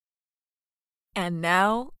And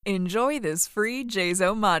now, enjoy this free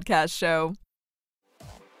JZO Modcast show.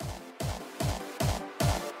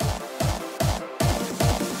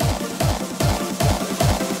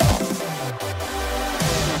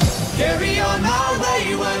 Carry on my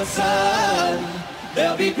wayward son.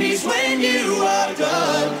 There'll be peace when you are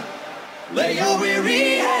done. Lay your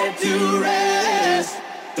weary head to rest.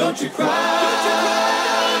 Don't you cry. Don't you cry.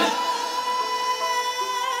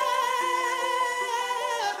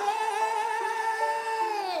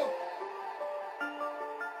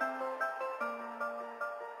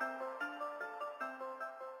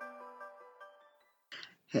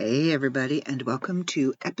 Hey everybody, and welcome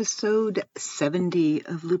to episode 70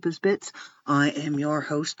 of Lupa's Bits. I am your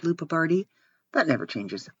host, Lupa Barty. That never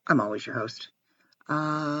changes. I'm always your host.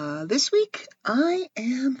 This week I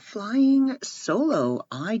am flying solo.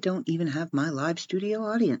 I don't even have my live studio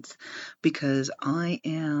audience because I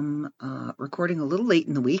am recording a little late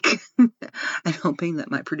in the week. I'm hoping that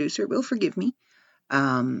my producer will forgive me.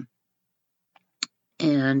 And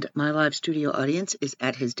my live studio audience is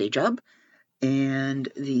at his day job. And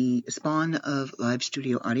the spawn of live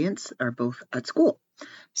studio audience are both at school.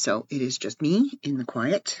 So it is just me in the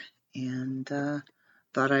quiet, and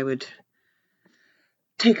thought I would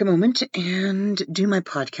take a moment and do my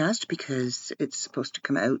podcast because it's supposed to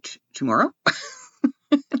come out tomorrow.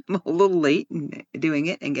 I'm a little late in doing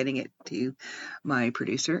it and getting it to my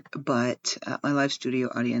producer, but my live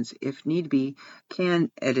studio audience, if need be,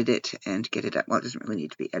 can edit it and get it up. Well, it doesn't really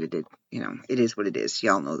need to be edited. You know, it is what it is.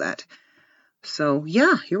 Y'all know that. So,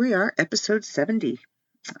 yeah, here we are, episode 70.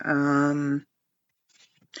 Still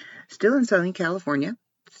in Southern California,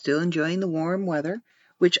 still enjoying the warm weather,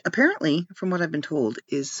 which apparently, from what I've been told,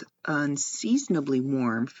 is unseasonably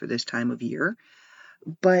warm for this time of year.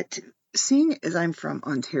 But seeing as I'm from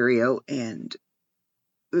Ontario and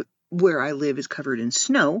where I live is covered in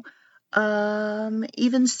snow,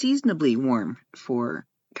 even seasonably warm for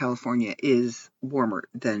California is warmer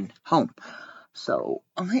than home. So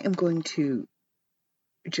I am going to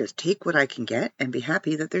just take what I can get and be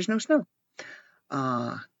happy that there's no snow.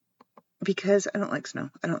 Because I don't like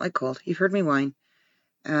snow. I don't like cold. You've heard me whine.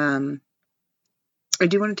 I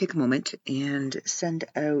do want to take a moment and send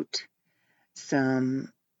out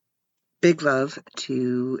some big love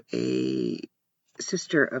to a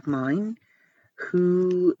sister of mine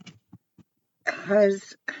who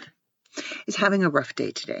is having a rough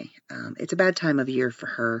day today. It's a bad time of year for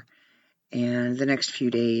her, and the next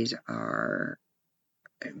few days are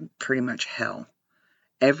pretty much hell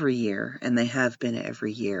every year, and they have been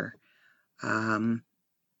every year. And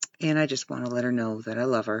I just want to let her know that I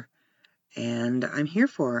love her and I'm here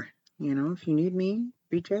for her. You know, if you need me,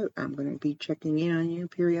 reach out. I'm going to be checking in on you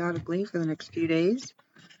periodically for the next few days.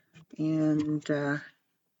 And,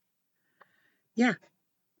 yeah.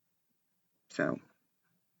 So,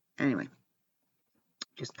 anyway,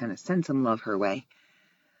 just kind of send some love her way.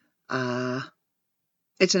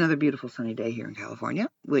 It's another beautiful sunny day here in California,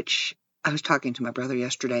 which I was talking to my brother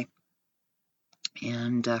yesterday.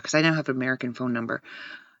 And, because I now have an American phone number,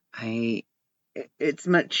 it's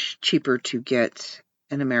much cheaper to get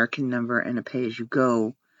an American number and a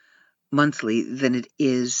pay-as-you-go monthly than it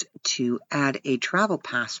is to add a travel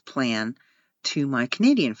pass plan to my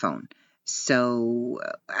Canadian phone. So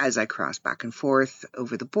as I cross back and forth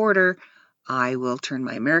over the border, I will turn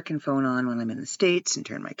my American phone on when I'm in the States and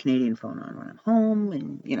turn my Canadian phone on when I'm home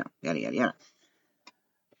and, you know, yada, yada, yada.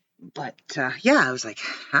 But, yeah, it was like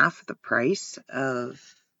half the price of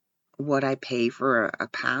what I pay for a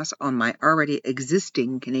pass on my already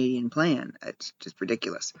existing Canadian plan. It's just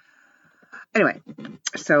ridiculous. Anyway,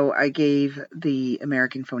 so I gave the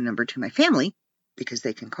American phone number to my family because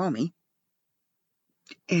they can call me.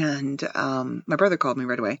 And my brother called me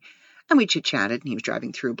right away and we chit-chatted, and he was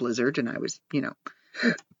driving through a blizzard and I was, you know,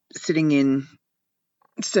 sitting in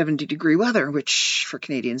 70-degree weather, which for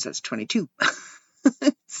Canadians, that's 22.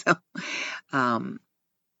 So, I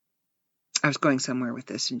was going somewhere with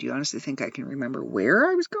this, and do you honestly think I can remember where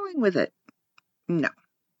I was going with it? No,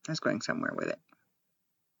 I was going somewhere with it.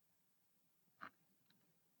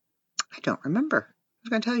 I don't remember. I was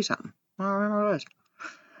going to tell you something. I don't remember what it was.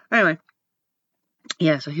 Anyway,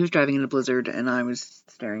 yeah, so he was driving in a blizzard, and I was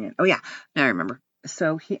staring at, oh yeah, now I remember.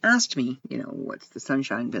 So he asked me, you know, what's the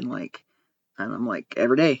sunshine been like? And I'm like,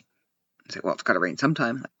 every day. I said, well, it's got to rain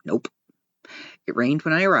sometime. Like, nope. It rained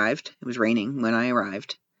when I arrived. It was raining when I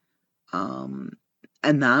arrived. And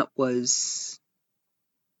that was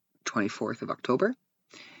 24th of October.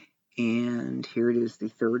 And here it is, the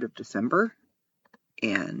 3rd of December.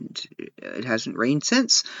 and it hasn't rained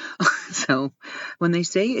since. So when they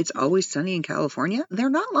say it's always sunny in California, they're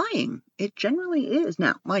not lying. It generally is.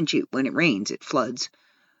 Now, mind you, when it rains, it floods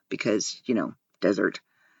because, desert.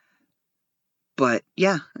 But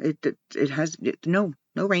yeah, it has no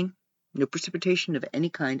rain, no precipitation of any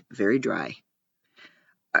kind, very dry.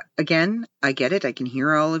 Again, I get it. I can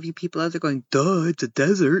hear all of you people out there going, duh, it's a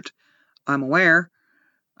desert. I'm aware.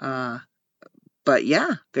 But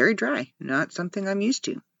yeah, very dry. Not something I'm used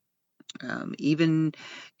to. Even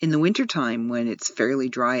in the wintertime when it's fairly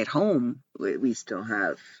dry at home, we still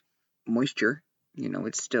have moisture.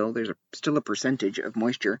 It's there's still a percentage of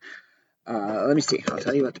moisture. Let me see. I'll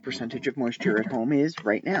tell you what the percentage of moisture at home is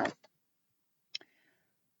right now.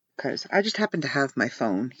 Because I just happen to have my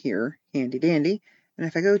phone here, handy dandy. And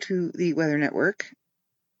if I go to the Weather Network,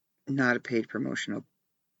 not a paid promotional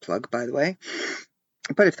plug, by the way,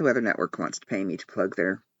 but if the Weather Network wants to pay me to plug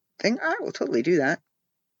their thing, I will totally do that.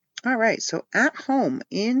 All right, so at home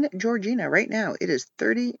in Georgina right now, it is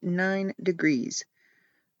 39 degrees.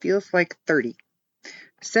 Feels like 30.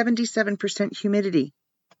 77% humidity.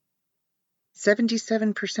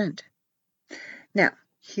 77%. Now,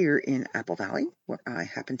 here in Apple Valley, where I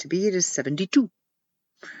happen to be, it is 72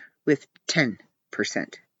 with 10%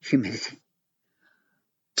 humidity.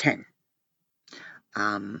 10.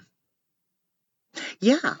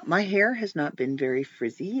 Yeah, my hair has not been very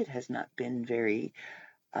frizzy. It has not been very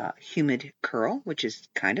humid curl, which is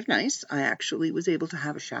kind of nice. I actually was able to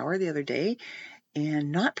have a shower the other day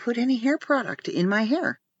and not put any hair product in my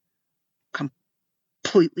hair.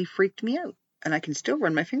 Completely freaked me out. And I can still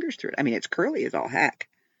run my fingers through it. I mean, it's curly as all heck.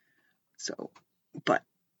 So, but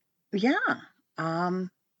yeah, 10%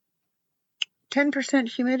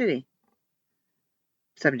 humidity,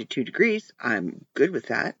 72 degrees. I'm good with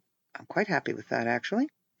that. I'm quite happy with that, actually.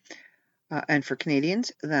 And for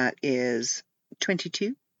Canadians, that is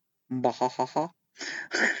 22. Bahahaha.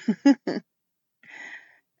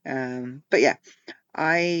 But yeah,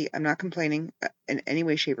 I am not complaining in any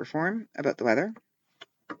way, shape, or form about the weather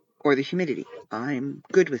or the humidity. I'm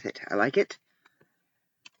good with it. I like it.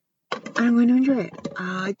 I'm going to enjoy it.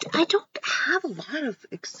 I don't have a lot of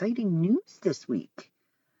exciting news this week.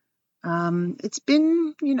 It's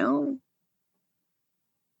been,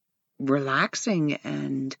 relaxing,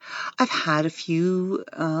 and I've had a few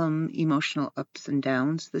emotional ups and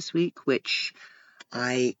downs this week, which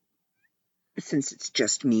since it's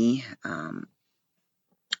just me,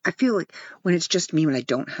 I feel like when it's just me, when I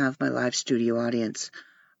don't have my live studio audience,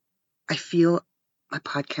 I feel my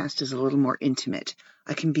podcast is a little more intimate.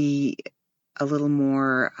 I can be a little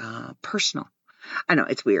more personal. I know,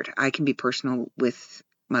 it's weird. I can be personal with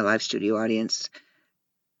my live studio audience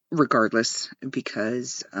regardless,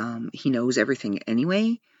 because he knows everything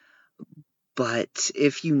anyway. But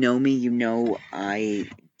if you know me, you know I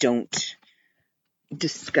don't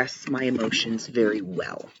discuss my emotions very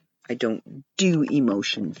well. I don't do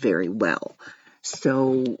emotion very well.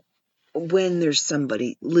 So when there's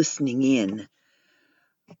somebody listening in,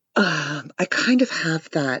 I kind of have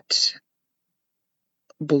that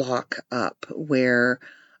block up where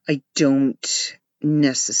I don't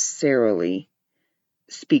necessarily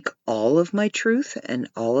speak all of my truth and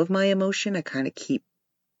all of my emotion. I kind of keep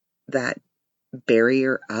that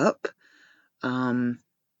barrier up.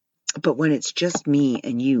 But when it's just me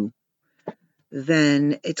and you,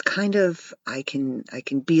 then it's kind of, I can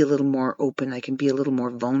be a little more open. I can be a little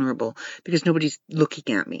more vulnerable because nobody's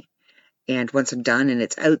looking at me. And once I'm done and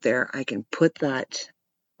it's out there, I can put that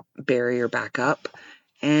barrier back up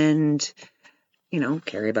and,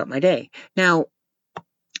 carry about my day. Now,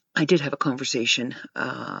 I did have a conversation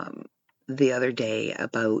the other day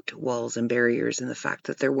about walls and barriers and the fact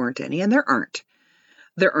that there weren't any, and there aren't.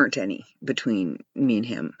 There aren't any between me and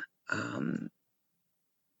him.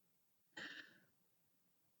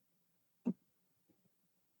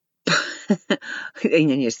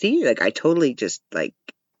 And you see, I totally just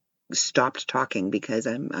stopped talking because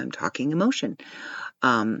I'm talking emotion.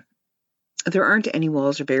 There aren't any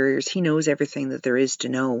walls or barriers. He knows everything that there is to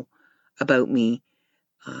know about me.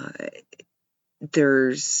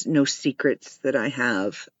 There's no secrets that I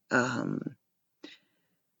have.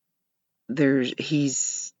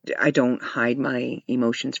 I don't hide my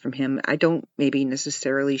emotions from him. I don't maybe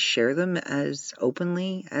necessarily share them as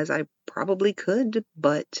openly as I probably could,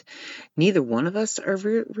 but neither one of us are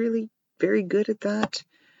really very good at that.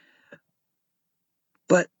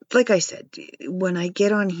 But like I said, when I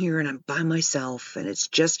get on here and I'm by myself and it's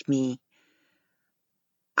just me,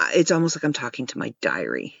 it's almost like I'm talking to my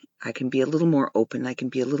diary. I can be a little more open. I can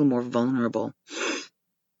be a little more vulnerable.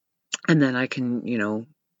 And then I can,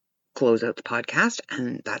 close out the podcast,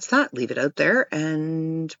 and that's that. Leave it out there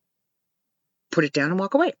and put it down and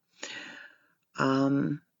walk away.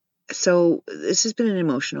 So this has been an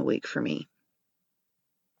emotional week for me.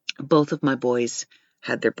 Both of my boys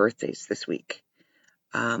had their birthdays this week.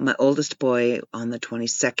 My oldest boy on the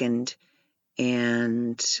 22nd,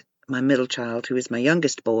 and my middle child, who is my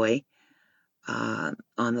youngest boy, on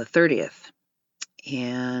the 30th.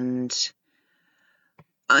 And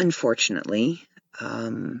unfortunately,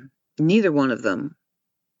 neither one of them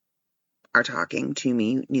are talking to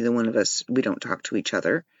me. Neither one of us, we don't talk to each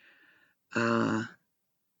other.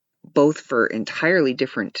 Both for entirely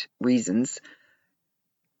different reasons.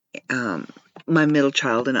 My middle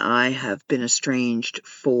child and I have been estranged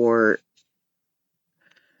for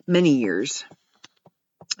many years.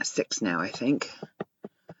 6 now, I think.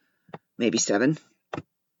 Maybe 7.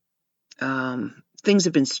 Things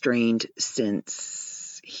have been strained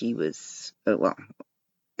since he was,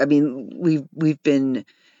 we've been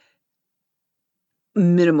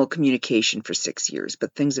minimal communication for 6 years,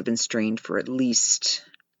 but things have been strained for at least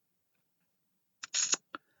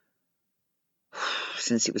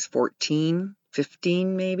since he was 14,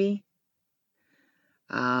 15 maybe.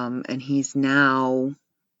 And he's now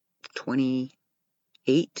 29.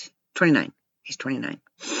 He's 29.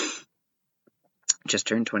 Just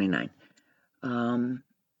turned 29.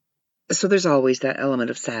 So there's always that element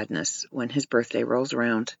of sadness when his birthday rolls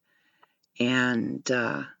around. And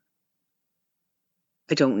I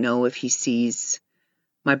don't know if he sees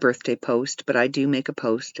my birthday post, but I do make a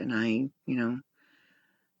post and I,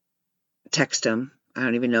 text him. I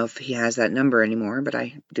don't even know if he has that number anymore, but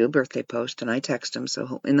I do a birthday post and I text him,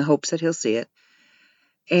 so in the hopes that he'll see it.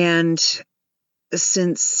 And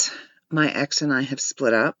since my ex and I have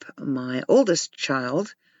split up, my oldest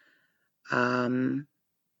child,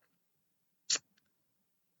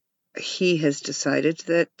 he has decided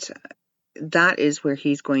that is where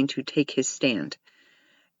he's going to take his stand.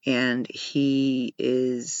 And he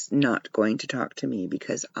is not going to talk to me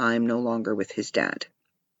because I'm no longer with his dad.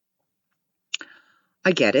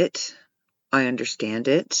 I get it. I understand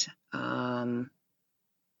it. But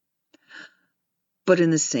in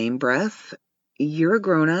the same breath, you're a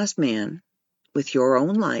grown-ass man with your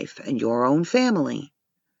own life and your own family.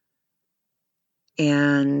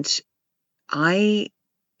 And I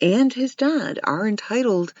and his dad are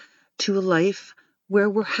entitled to a life where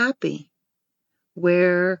we're happy,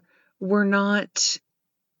 where we're not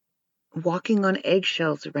walking on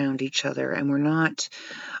eggshells around each other and we're not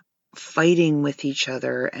fighting with each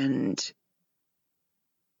other and,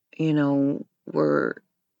 we're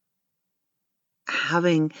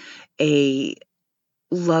having a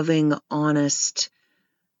loving, honest,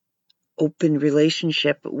 open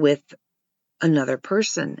relationship with another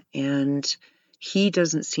person. And he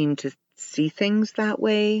doesn't seem to see things that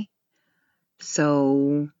way.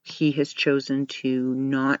 So he has chosen to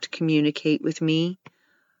not communicate with me.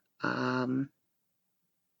 And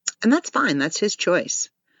that's fine. That's his choice.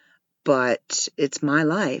 But it's my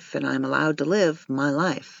life, and I'm allowed to live my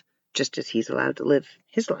life, just as he's allowed to live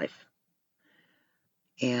his life.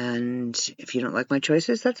 And if you don't like my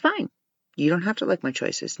choices, that's fine. You don't have to like my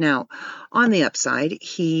choices. Now, on the upside,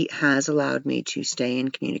 he has allowed me to stay in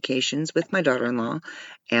communications with my daughter-in-law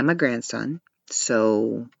and my grandson.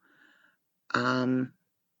 So,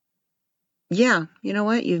 yeah, you know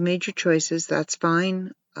what? You've made your choices. That's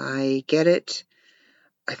fine. I get it.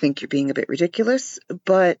 I think you're being a bit ridiculous,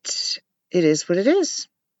 but it is what it is.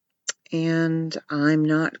 And I'm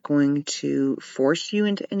not going to force you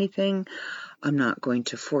into anything. I'm not going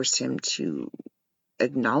to force him to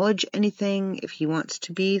acknowledge anything. If he wants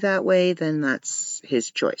to be that way, then that's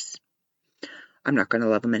his choice. I'm not going to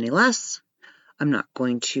love him any less. I'm not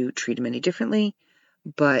going to treat him any differently.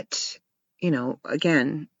 But,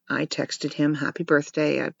 again, I texted him happy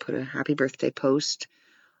birthday. I put a happy birthday post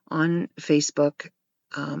on Facebook.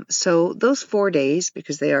 So those 4 days,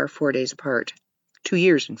 because they are 4 days apart, 2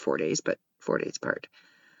 years and 4 days, but 4 days apart.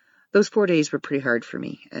 Those 4 days were pretty hard for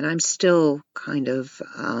me. And I'm still kind of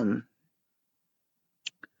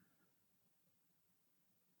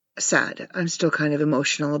sad. I'm still kind of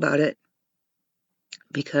emotional about it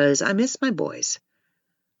because I miss my boys.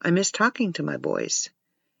 I miss talking to my boys.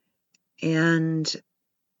 And,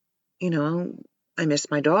 I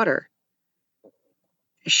miss my daughter.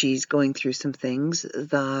 She's going through some things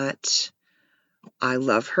that I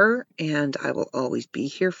love her and I will always be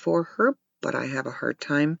here for her, but I have a hard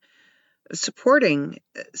time supporting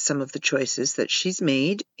some of the choices that she's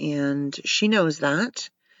made, and she knows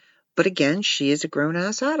that. But again, she is a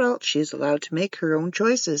grown-ass adult. She is allowed to make her own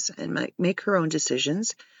choices and make her own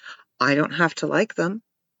decisions. I don't have to like them.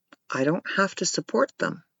 I don't have to support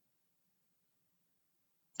them.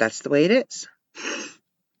 that's the way it is.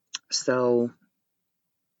 So,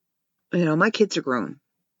 my kids are grown,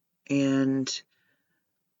 and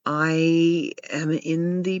I am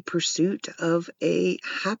in the pursuit of a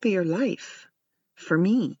happier life for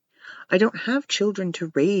me. I don't have children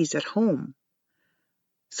to raise at home,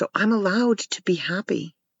 so I'm allowed to be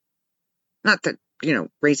happy. Not that,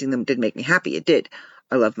 raising them did make me happy. It did.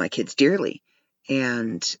 I love my kids dearly.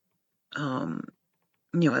 And, I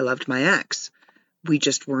loved my ex. We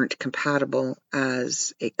just weren't compatible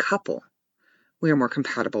as a couple. We were more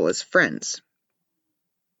compatible as friends.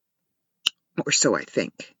 Or so I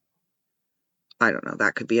think. I don't know.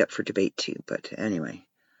 That could be up for debate too. But anyway.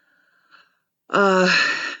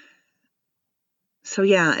 So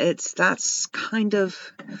yeah, that's kind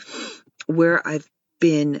of where I've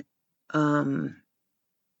been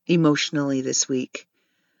emotionally this week,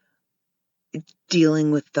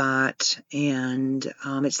 dealing with that. And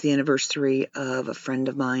it's the anniversary of a friend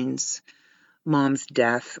of mine's mom's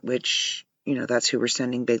death, which, that's who we're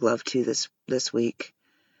sending big love to this week.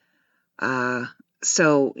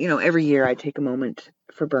 So, every year I take a moment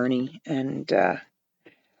for Bernie, and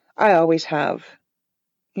I always have,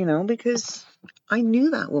 because I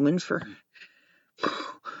knew that woman for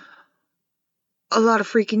a lot of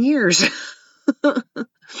freaking years.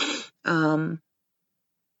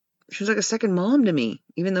 She was like a second mom to me,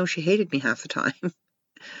 even though she hated me half the time.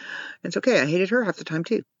 It's okay. I hated her half the time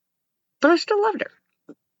too, but I still loved her.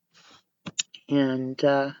 And,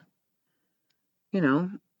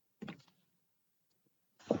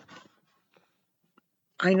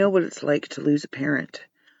 I know what it's like to lose a parent.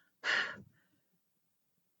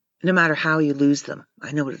 No matter how you lose them,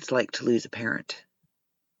 I know what it's like to lose a parent.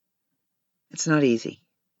 It's not easy.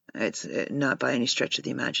 It's not by any stretch of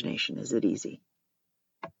the imagination is it easy.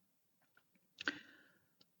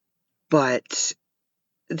 But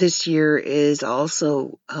this year is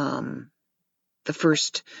also the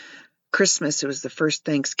first Christmas. It was the first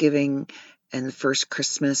Thanksgiving and the first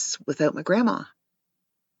Christmas without my grandma.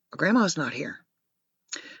 My grandma's not here.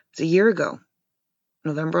 It's a year ago,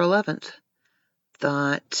 November 11th,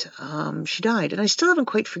 that she died. And I still haven't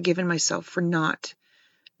quite forgiven myself for not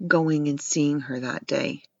going and seeing her that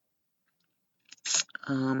day.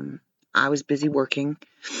 I was busy working,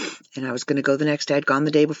 and I was going to go the next day. I'd gone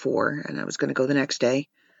the day before, and I was going to go the next day.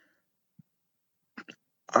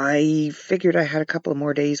 I figured I had a couple of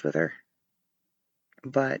more days with her,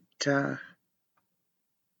 but I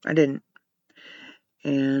didn't.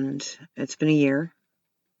 And it's been a year,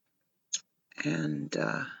 and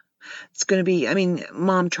it's going to be,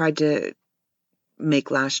 Mom tried to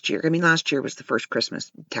make last year. Last year was the first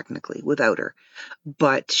Christmas, technically, without her,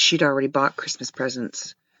 but she'd already bought Christmas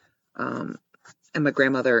presents. And my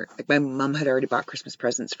grandmother, my mom had already bought Christmas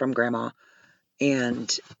presents from Grandma,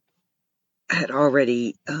 and had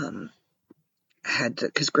already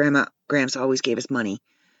because Grams always gave us money.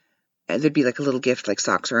 There'd be like a little gift, like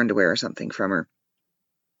socks or underwear or something from her,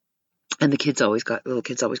 and little kids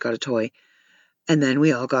always got a toy, and then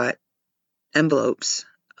we all got envelopes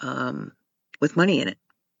with money in it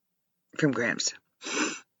from Grams,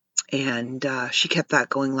 and she kept that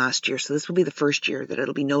going last year. So this will be the first year that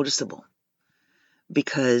it'll be noticeable,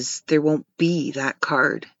 because there won't be that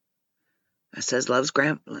card that says love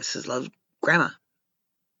Grandma.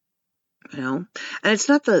 And it's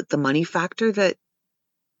not the money factor that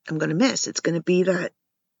I'm going to miss. It's going to be that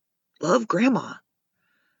love Grandma.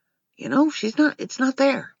 It's not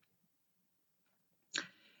there.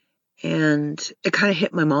 And it kind of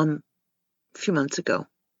hit my mom a few months ago.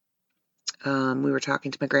 We were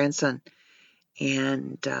talking to my grandson,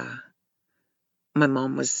 and my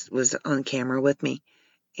mom was on camera with me,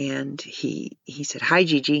 and he said, "Hi,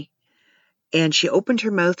 Gigi." And she opened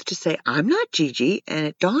her mouth to say, "I'm not Gigi," and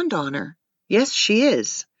it dawned on her, yes, she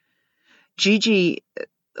is. Gigi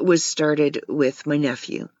was started with my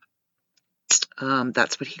nephew.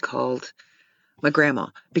 That's what he called my grandma,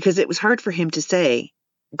 because it was hard for him to say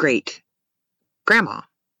great grandma.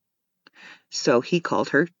 So he called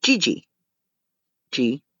her Gigi.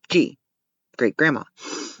 G, great grandma.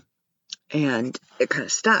 And it kind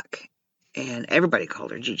of stuck, and everybody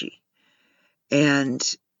called her Gigi. And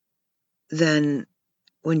then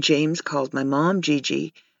when James called my mom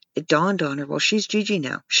Gigi, it dawned on her, well, she's Gigi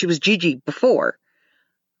now. She was Gigi before,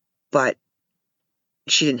 but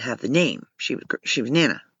she didn't have the name. She was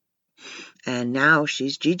Nana. And now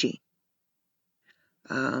she's Gigi.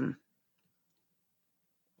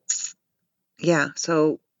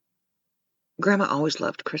 So Grandma always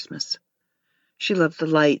loved Christmas. She loved the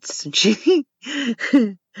lights, and she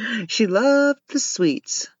loved the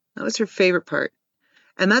sweets. That was her favorite part.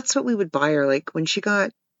 And that's what we would buy her. Like when she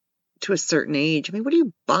got to a certain age, I mean, what do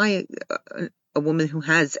you buy a woman who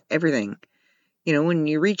has everything? You know, when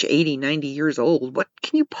you reach 80, 90 years old, what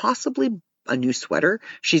can you possibly, a new sweater?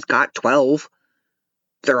 She's got 12.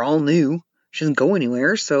 They're all new. She doesn't go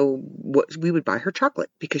anywhere. So we would buy her chocolate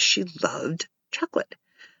because she loved chocolate.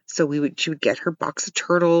 So she would get her box of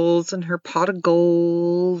turtles and her pot of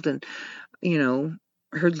gold and, you know,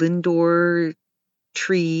 her Lindor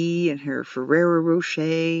tree and her Ferrero Rocher,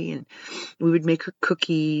 and we would make her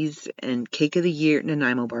cookies and cake of the year,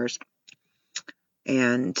 Nanaimo bars.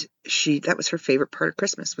 And that was her favorite part of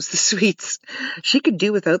Christmas, was the sweets. She could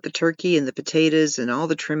do without the turkey and the potatoes and all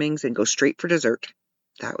the trimmings and go straight for dessert.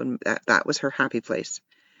 That was her happy place.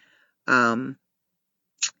 And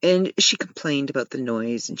she complained about the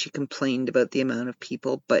noise and she complained about the amount of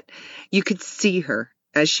people, but you could see her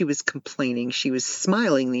as she was complaining. She was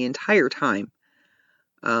smiling the entire time.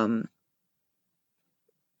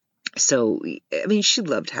 So, I mean, she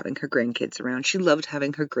loved having her grandkids around. She loved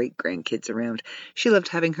having her great-grandkids around. She loved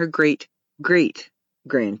having her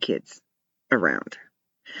great-great-grandkids around.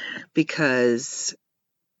 Because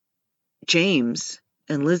James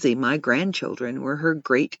and Lizzie, my grandchildren, were her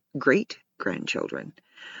great-great-grandchildren.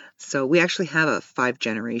 So we actually have a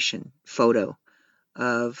 5-generation photo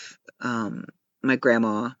of my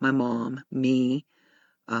grandma, my mom, me.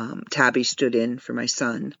 Tabby stood in for my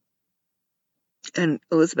son. And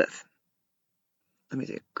Elizabeth. Let me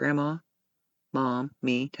see. Grandma, mom,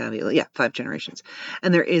 me, Tabby. Yeah, 5 generations.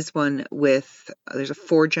 And there is one there's a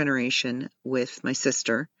 4 generation with my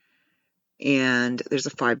sister. And there's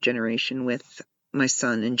a 5 generation with my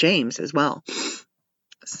son and James as well.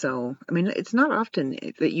 So, I mean, it's not often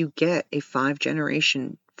that you get a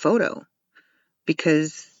 5-generation photo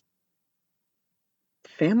because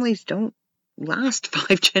families don't last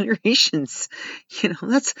 5 generations. You know,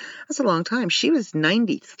 that's a long time. She was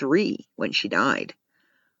 93 when she died.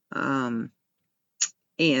 And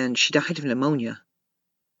she died of pneumonia.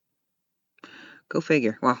 Go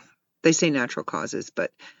figure. Well, they say natural causes,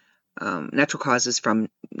 but natural causes from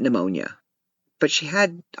pneumonia. But she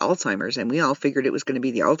had Alzheimer's, and we all figured it was going to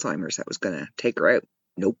be the Alzheimer's that was going to take her out.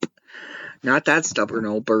 Nope. Not that stubborn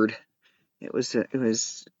old bird. It was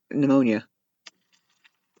pneumonia.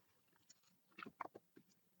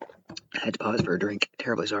 I had to pause for a drink.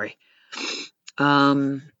 Terribly sorry.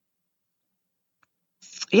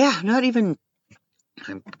 Yeah, not even.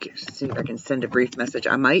 See if I can send a brief message.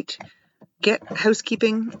 I might get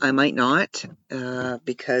housekeeping. I might not,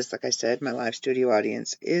 because, like I said, my live studio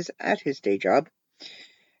audience is at his day job,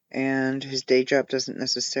 and his day job doesn't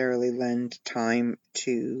necessarily lend time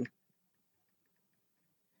to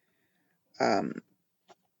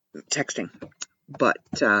texting. But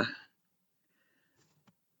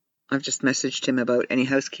I've just messaged him about any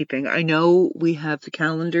housekeeping. I know we have the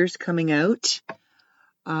calendars coming out.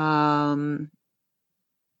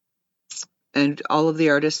 And all of the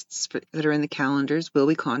artists that are in the calendars will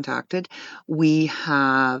be contacted. We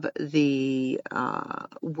have the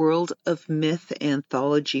World of Myth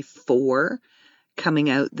Anthology 4 coming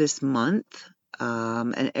out this month.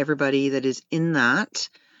 And everybody that is in that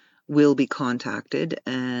will be contacted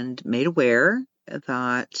and made aware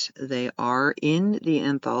that they are in the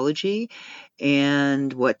anthology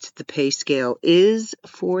and what the pay scale is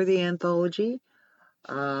for the anthology.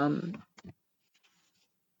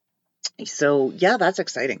 So yeah, that's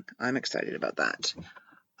exciting. I'm excited about that.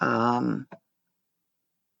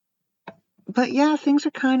 But yeah, things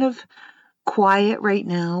are kind of quiet right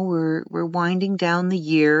now. We're winding down the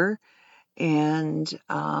year and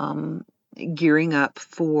gearing up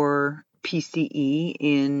for PCE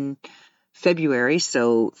in February,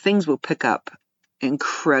 so things will pick up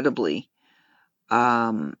incredibly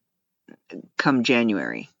come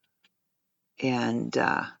January. And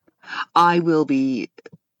I will be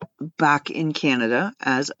back in Canada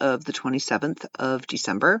as of the 27th of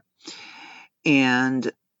December,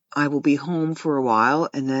 and I will be home for a while,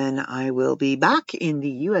 and then I will be back in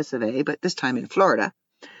the US of A, but this time in Florida,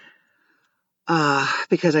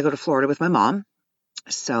 because I go to Florida with my mom.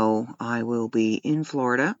 So I will be in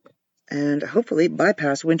Florida and hopefully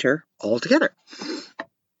bypass winter altogether,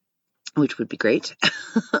 which would be great.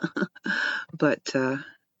 But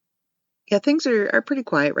yeah, things are pretty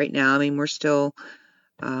quiet right now. I mean, we're still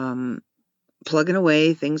plugging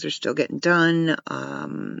away. Things are still getting done.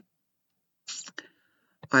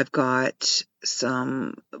 I've got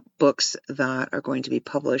some books that are going to be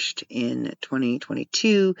published in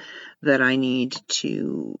 2022 that I need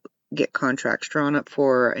to get contracts drawn up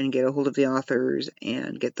for and get a hold of the authors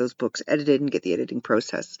and get those books edited and get the editing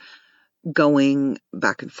process going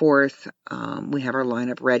back and forth. We have our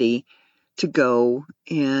lineup ready to go,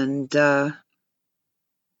 and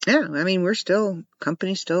yeah, I mean,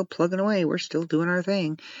 company's still plugging away. We're still doing our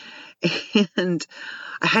thing. And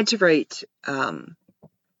I had to write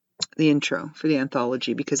the intro for the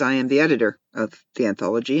anthology because I am the editor of the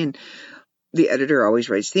anthology, and the editor always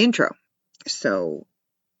writes the intro. So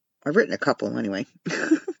I've written a couple anyway.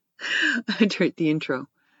 I had to write the intro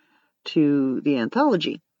to the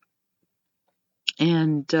anthology.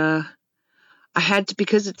 And I had to,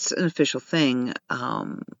 because it's an official thing,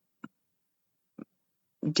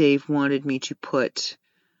 Dave wanted me to put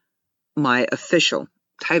my official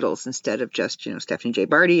titles instead of just, Stephanie J.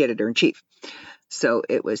 Barty, editor-in-chief. So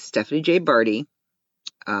it was Stephanie J. Barty,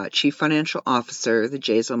 Chief Financial Officer, the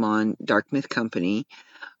Jayzelman Dark Myth Company,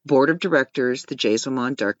 Board of Directors, the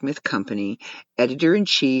Jayzelman Dark Myth Company,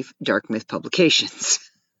 Editor-in-Chief, Dark Myth Publications.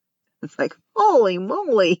 It's like, holy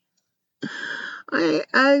moly.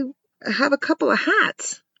 I have a couple of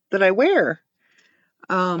hats that I wear.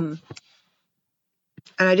 And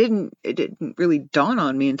it didn't really dawn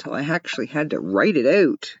on me until I actually had to write it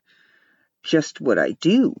out, just what I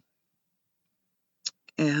do.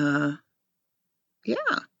 Yeah,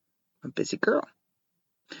 I'm a busy girl.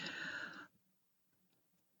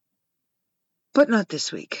 But not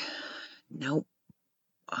this week. Nope.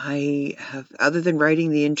 I have, other than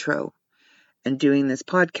writing the intro and doing this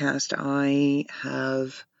podcast, I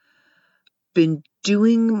have been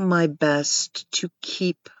doing my best to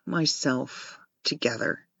keep myself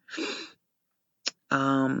together.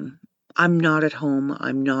 I'm not at home.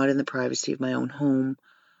 I'm not in the privacy of my own home.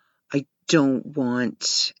 I don't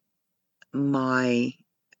want my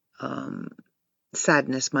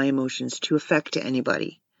sadness, my emotions to affect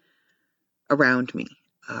anybody around me.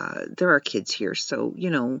 There are kids here, so,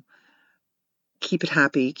 keep it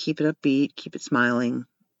happy, keep it upbeat, keep it smiling,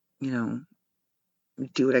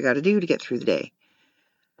 do what I got to do to get through the day.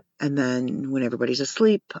 And then when everybody's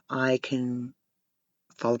asleep, I can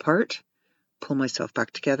fall apart, pull myself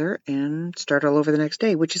back together, and start all over the next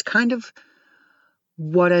day, which is kind of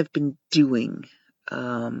what I've been doing.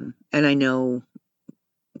 And I know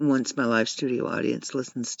once my live studio audience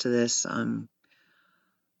listens to this, I'm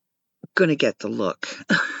going to get the look.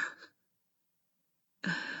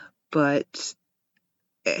 But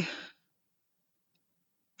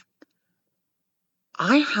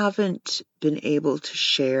I haven't been able to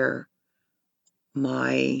share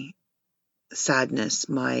my sadness,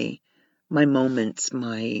 my moments,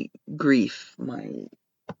 my grief, my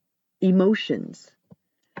emotions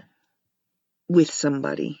with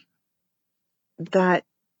somebody that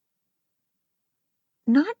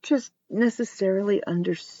not just necessarily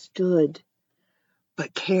understood,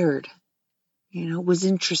 but cared, was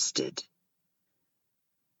interested,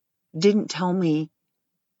 didn't tell me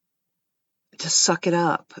to suck it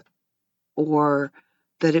up, or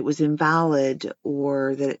that it was invalid,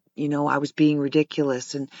 or that, I was being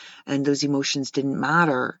ridiculous and those emotions didn't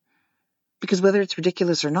matter. Because whether it's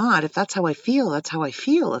ridiculous or not, if that's how I feel, that's how I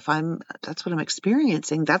feel. If that's what I'm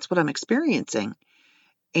experiencing, that's what I'm experiencing.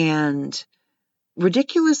 And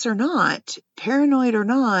ridiculous or not, paranoid or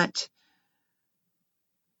not,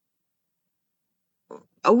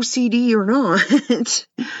 OCD or not,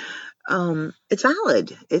 it's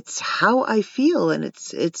valid. It's how I feel, and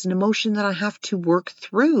it's an emotion that I have to work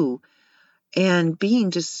through. And being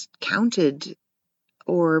discounted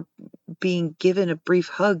or being given a brief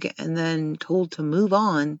hug and then told to move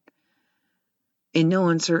on in no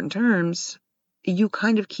uncertain terms, you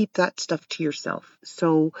kind of keep that stuff to yourself.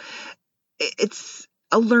 So it's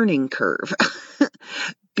a learning curve.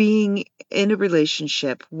 Being in a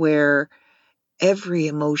relationship where every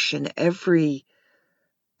emotion, every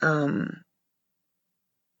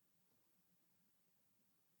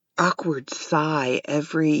awkward sigh,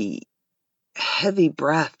 every heavy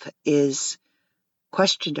breath is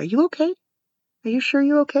questioned. Are you okay? Are you sure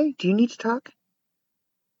you're okay? Do you need to talk?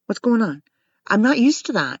 What's going on? I'm not used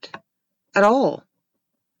to that at all.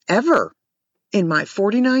 Ever. In my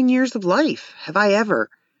 49 years of life, have I ever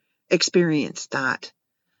experienced that?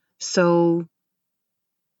 So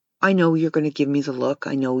I know you're going to give me the look.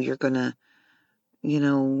 I know you're going to,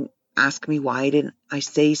 ask me why didn't I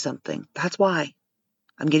say something. That's why.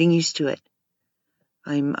 I'm getting used to it.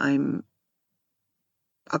 I'll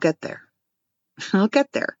get there. I'll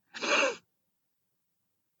get there.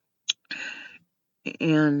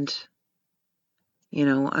 And,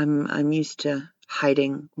 I'm used to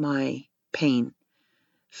hiding my pain.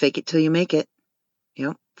 Fake it till you make it.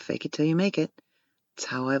 Yep, fake it till you make it. It's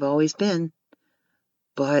how I've always been.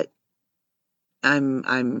 But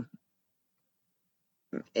I'm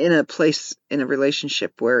in a place in a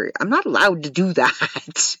relationship where I'm not allowed to do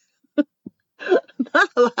that. not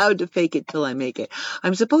allowed to fake it till I make it.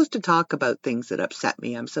 I'm supposed to talk about things that upset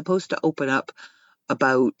me. I'm supposed to open up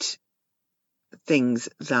about things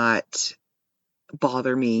that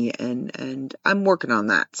bother me, and I'm working on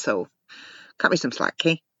that. So cut me some slack,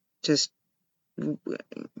 okay? Just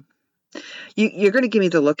you're going to give me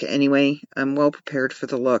the look anyway. I'm well prepared for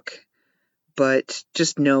the look, but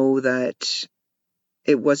just know that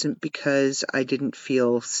it wasn't because I didn't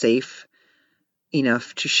feel safe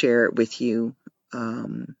enough to share it with you.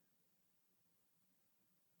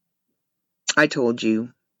 I told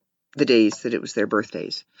you the days that it was their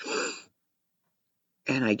birthdays,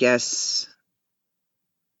 and I guess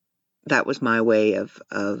that was my way of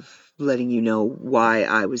letting you know why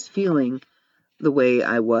I was feeling the way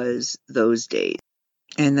I was those days,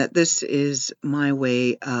 and that this is my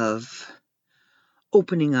way of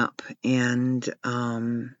opening up and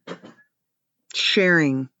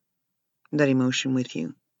sharing that emotion with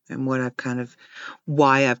you, and why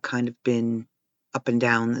I've kind of been up and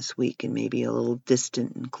down this week and maybe a little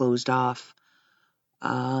distant and closed off.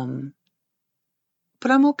 But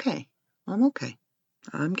I'm okay. I'm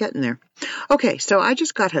getting there. Okay, so I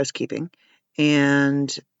just got housekeeping,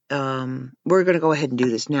 and we're going to go ahead and do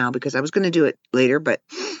this now because I was going to do it later, but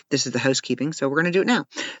this is the housekeeping, so we're going to do it now.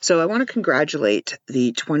 So I want to congratulate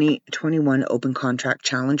the 2021 Open Contract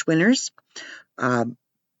Challenge winners.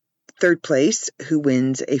 Third place, who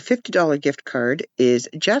wins a $50 gift card, is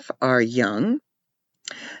Jeff R. Young.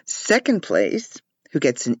 Second place, who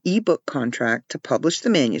gets an ebook contract to publish the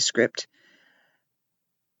manuscript,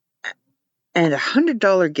 and a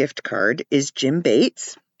 $100 gift card, is Jim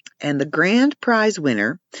Bates. And the grand prize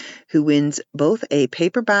winner, who wins both a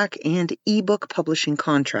paperback and ebook publishing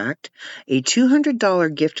contract, a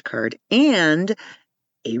 $200 gift card, and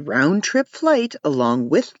a round-trip flight along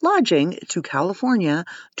with lodging to California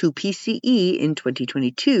to PCE in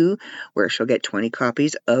 2022, where she'll get 20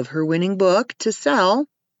 copies of her winning book to sell,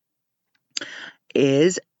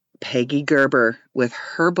 is Peggy Gerber with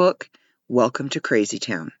her book, Welcome to Crazy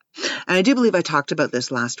Town. And I do believe I talked about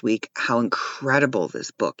this last week, how incredible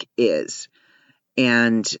this book is.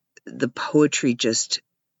 And the poetry just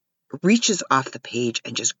reaches off the page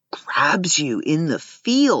and just grabs you in the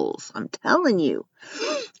feels. I'm telling you.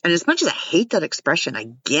 And as much as I hate that expression, I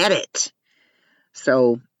get it.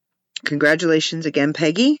 So congratulations again,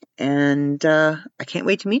 Peggy. And I can't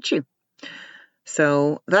wait to meet you.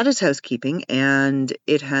 So that is housekeeping, and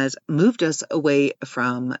it has moved us away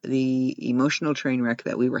from the emotional train wreck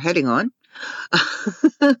that we were heading on.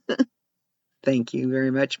 Thank you very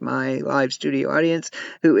much, my live studio audience,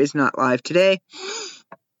 who is not live today.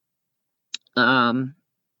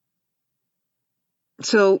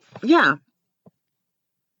 So, yeah.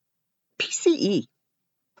 PCE.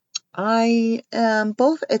 I am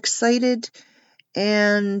both excited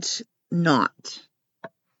and not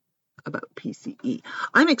about PCE.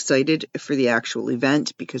 I'm excited for the actual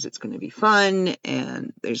event because it's going to be fun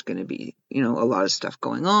and there's going to be, a lot of stuff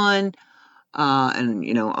going on.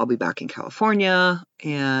 And I'll be back in California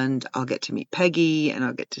and I'll get to meet Peggy and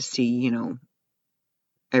I'll get to see,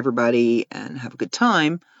 everybody and have a good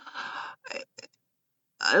time.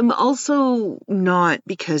 I'm also not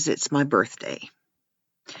because it's my birthday.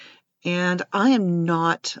 And I am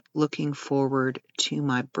not looking forward to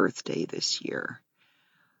my birthday this year.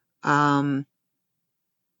 And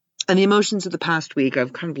the emotions of the past week,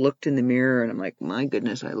 I've kind of looked in the mirror and I'm like, my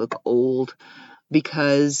goodness, I look old,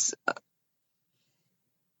 because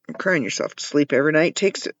crying yourself to sleep every night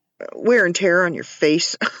takes wear and tear on your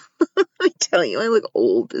face. I tell you, I look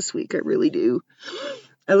old this week. I really do.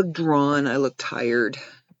 I look drawn. I look tired.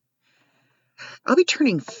 I'll be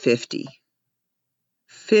turning 50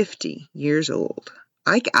 years old.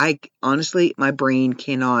 I honestly, my brain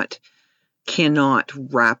cannot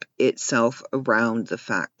wrap itself around the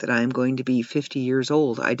fact that I'm going to be 50 years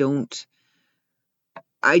old. I don't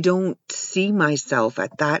see myself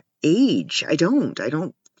at that age. I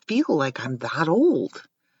don't feel like I'm that old.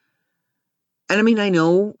 And I mean, I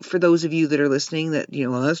know for those of you that are listening that,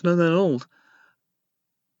 well, that's not that old.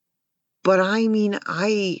 But I mean,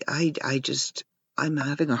 I'm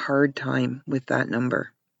having a hard time with that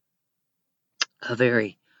number. A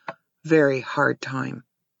very, very hard time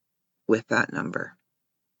with that number.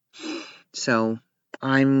 So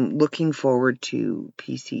I'm looking forward to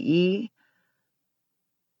PCE.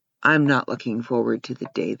 I'm not looking forward to the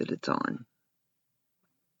day that it's on.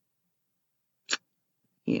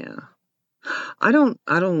 Yeah. I don't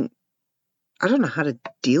know how to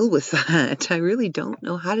deal with that. I really don't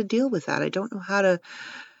know how to deal with that. I don't know how to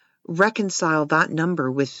reconcile that number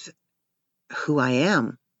with who I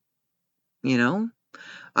am. I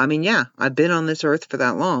mean, yeah, I've been on this earth for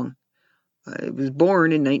that long, I was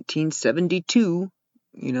born in 1972.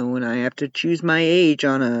 You know, when I have to choose my age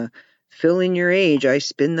on a fill in your age, I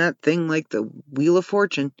spin that thing like the Wheel of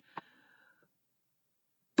Fortune.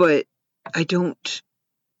 But I don't,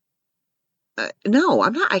 no,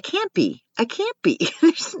 I'm not, I can't be.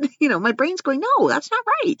 You know, my brain's going, no, that's not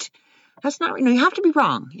right. That's not right. No, you have to be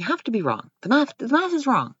wrong. You have to be wrong. The math is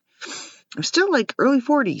wrong. I'm still like early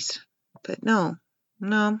 40s, but no,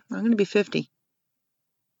 I'm going to be 50.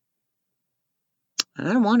 And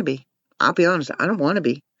I don't want to be. I'll be honest, I don't want to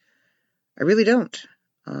be. I really don't.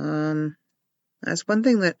 That's one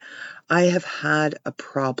thing that I have had a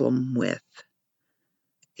problem with,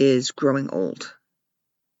 is growing old.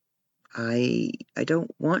 I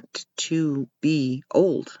don't want to be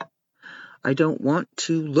old. I don't want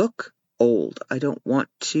to look old. I don't want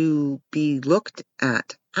to be looked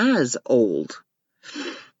at as old.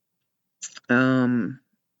 And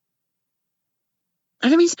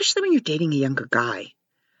I mean, especially when you're dating a younger guy.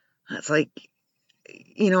 It's like,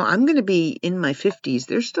 you know, I'm going to be in my 50s.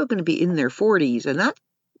 They're still going to be in their 40s. And that,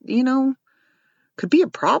 you know, could be a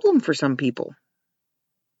problem for some people.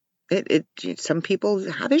 Some people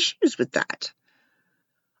have issues with that.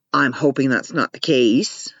 I'm hoping that's not the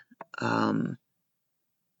case. I'm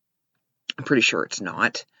pretty sure it's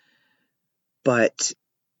not. But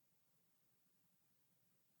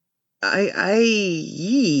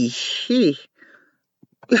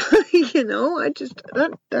you know, I just,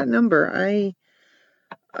 that number,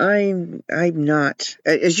 I'm not,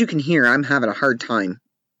 as you can hear, I'm having a hard time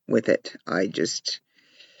with it. I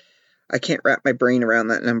can't wrap my brain around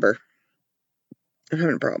that number. I'm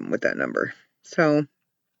having a problem with that number. So,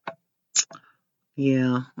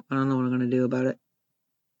 yeah, I don't know what I'm going to do about it.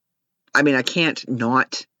 I mean, I can't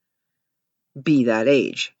not be that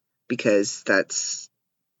age, because that's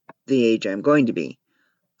the age I'm going to be.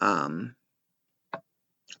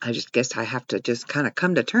 I just guess I have to just kind of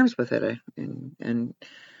come to terms with it and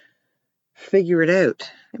figure it out.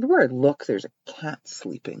 Everywhere I look, there's a cat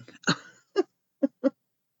sleeping.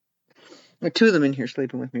 There are two of them in here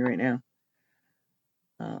sleeping with me right now.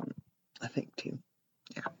 I think two.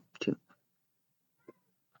 Yeah, two.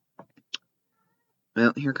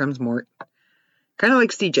 Well, here comes Mort. Kind of like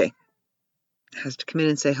CJ. Has to come in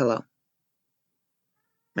and say hello.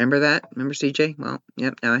 Remember that? Remember CJ? Well,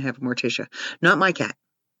 yep, now I have Morticia. Not my cat.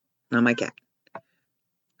 Not my cat.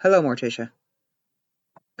 Hello, Morticia.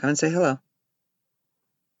 Come and say hello.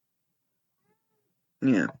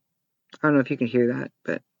 Yeah. I don't know if you can hear that,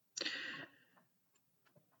 but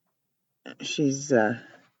she's a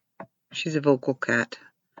vocal cat.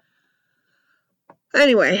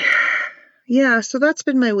 Anyway, yeah, so that's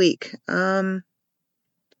been my week. Not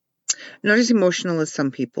as emotional as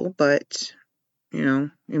some people, but, you know,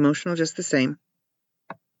 emotional just the same.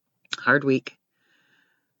 Hard week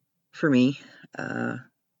for me. And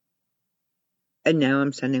now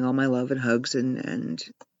I'm sending all my love and hugs and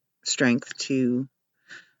strength to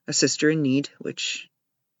a sister in need, which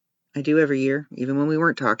I do every year, even when we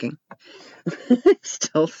weren't talking.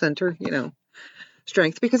 Still sent her, you know,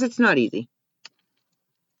 strength, because it's not easy.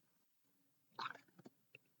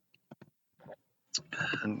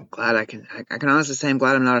 I'm glad I can honestly say I'm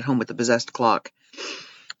glad I'm not at home with the possessed clock,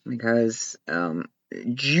 because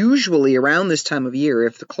usually around this time of year,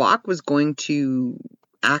 if the clock was going to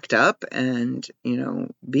act up and, you know,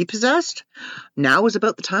 be possessed, now was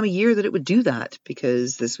about the time of year that it would do that,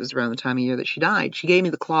 because this was around the time of year that she died. She gave me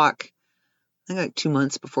the clock, I think, like 2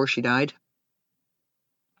 months before she died.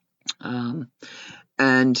 And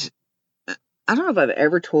I don't know if I've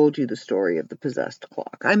ever told you the story of the possessed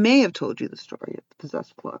clock. I may have told you the story of the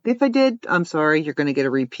possessed clock. If I did, I'm sorry, you're going to get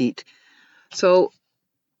a repeat. So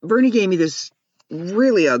Bernie gave me this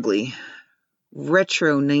really ugly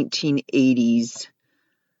retro 1980s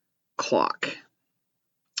clock.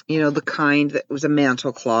 You know, the kind that was a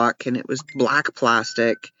mantle clock, and it was black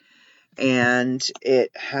plastic, and it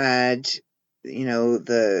had, you know,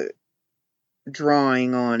 the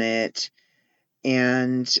drawing on it,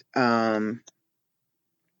 and I'm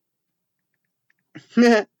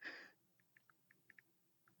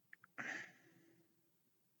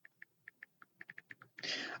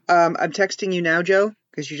texting you now, Joe,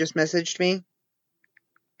 because you just messaged me.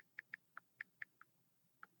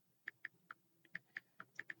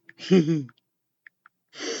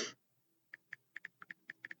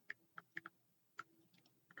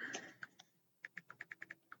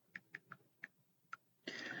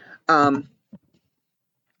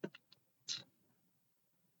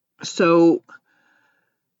 So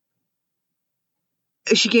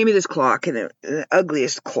she gave me this clock, and the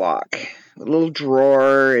ugliest clock, a little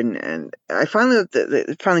drawer, and I finally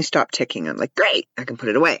it finally stopped ticking. I'm like, great, I can put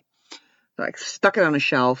it away. like stuck it on a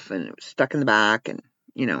shelf and it was stuck in the back and,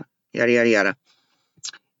 yada, yada, yada.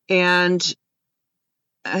 And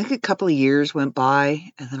I think a couple of years went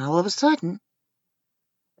by and then all of a sudden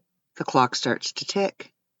the clock starts to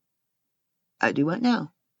tick. I do what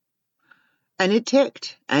now? And it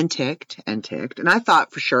ticked and ticked and ticked. And I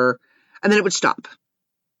thought for sure, and then it would stop.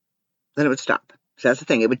 Then it would stop. So that's the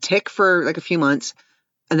thing. It would tick for like a few months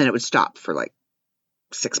and then it would stop for like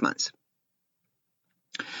 6 months.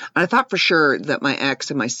 And I thought for sure that my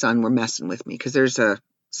ex and my son were messing with me because there's a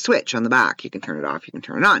switch on the back. You can turn it off, you can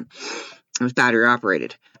turn it on. It was battery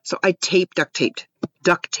operated. So I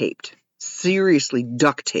duct taped, seriously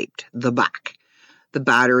duct taped the back, the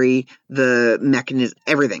battery, the mechanism,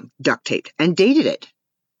 everything duct taped and dated it.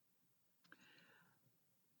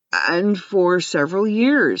 And for several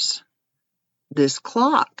years, this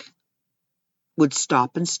clock would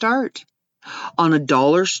stop and start on a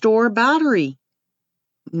dollar store battery,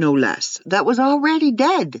 no less. That was already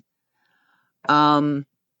dead.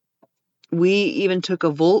 We even took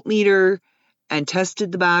a voltmeter and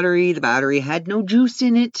tested the battery. The battery had no juice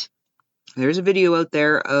in it. There's a video out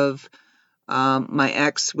there of my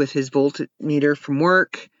ex with his voltmeter from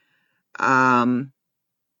work. And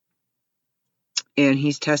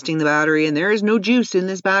he's testing the battery, and there is no juice in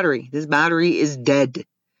this battery. This battery is dead.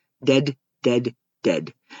 Dead, dead,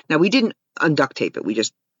 dead. Now, we didn't unduct tape it. We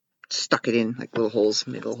just stuck it in, like little holes,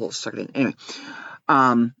 made little holes, stuck it in. Anyway,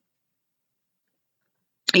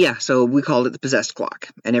 yeah, so we called it the possessed clock.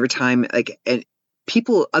 And every time, and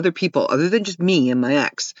other people, other than just me and my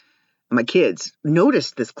ex and my kids,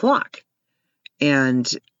 noticed this clock. And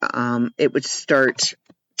it would start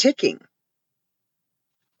ticking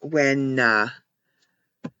when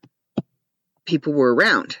people were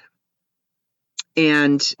around.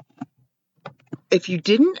 And if you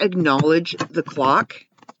didn't acknowledge the clock,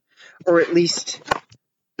 or at least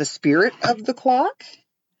the spirit of the clock,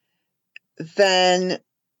 then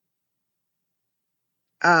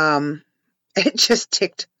it just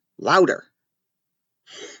ticked louder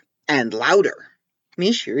and louder.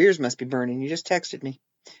 Mish, your ears must be burning. You just texted me.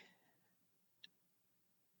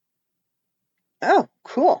 Oh,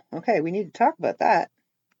 cool. Okay, we need to talk about that.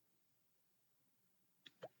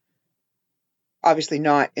 Obviously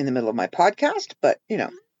not in the middle of my podcast, but, yeah,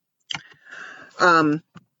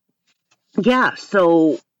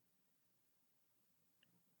 so,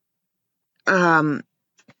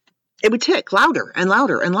 it would tick louder and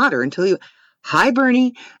louder and louder until you, hi,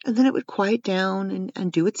 Bernie, and then it would quiet down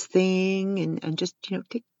and do its thing and just, tick,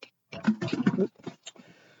 tick, tick.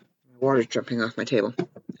 Water's jumping off my table.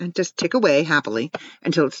 And just tick away happily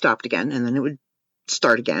until it stopped again, and then it would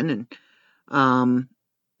start again. And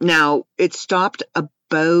now it stopped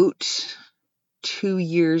about 2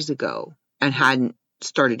 years ago and hadn't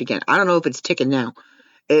started again. I don't know if it's ticking now.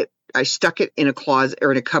 I stuck it in a closet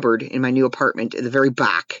or in a cupboard in my new apartment in the very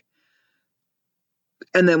back.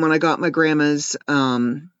 And then when I got my grandma's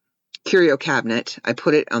curio cabinet, I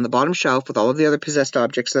put it on the bottom shelf with all of the other possessed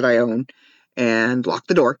objects that I own and locked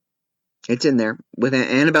the door. It's in there. With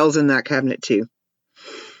Annabelle's in that cabinet too.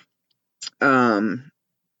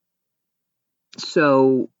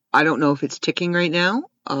 So I don't know if it's ticking right now.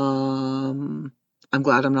 I'm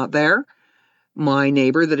glad I'm not there. My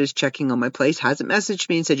neighbor that is checking on my place hasn't messaged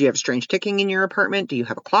me and said, you have strange ticking in your apartment. Do you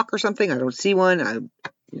have a clock or something? I don't see one.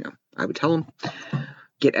 I would tell him,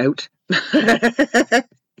 get out.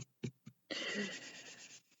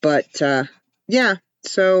 But, yeah,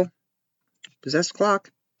 so possessed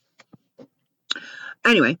clock.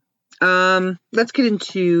 Anyway, let's get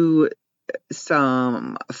into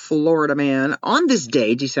some Florida Man. On this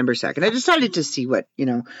day, December 2nd, I decided to see what,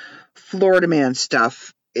 Florida Man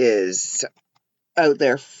stuff is out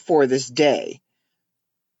there for this day.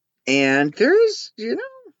 And there's,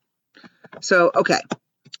 So, okay.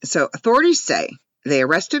 So, authorities say they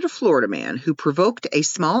arrested a Florida man who provoked a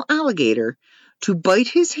small alligator to bite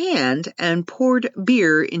his hand and poured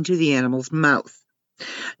beer into the animal's mouth.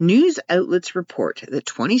 News outlets report that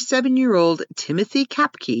 27-year-old Timothy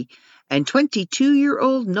Kapke and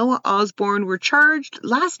 22-year-old Noah Osborne were charged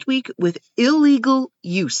last week with illegal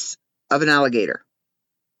use of an alligator.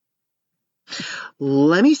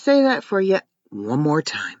 Let me say that for you one more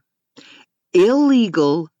time.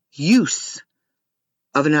 Illegal use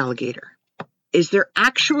of an alligator. Is there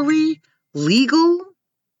actually legal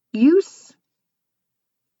use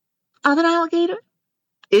of an alligator?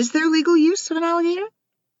 Is there legal use of an alligator?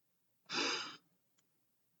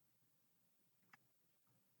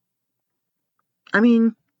 I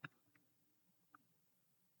mean,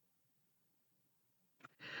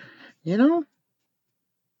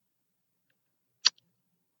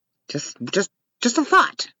 just a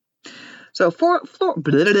thought. So let's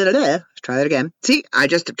try that again. See, I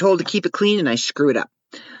just am told to keep it clean and I screw it up.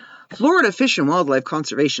 Florida Fish and Wildlife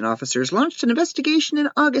Conservation officers launched an investigation in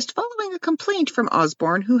August following a complaint from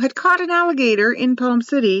Osborne, who had caught an alligator in Palm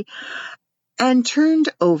City and turned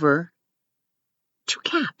over to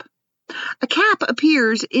Cap. A cap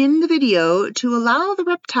appears in the video to allow the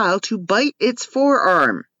reptile to bite its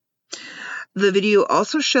forearm. The video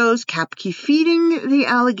also shows Cap feeding the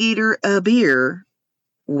alligator a beer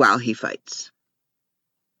while he fights.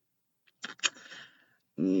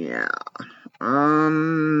 Yeah. I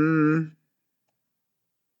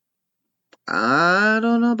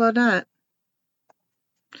don't know about that.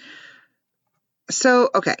 So,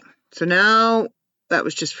 okay. So now that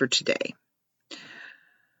was just for today.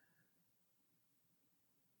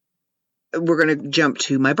 We're going to jump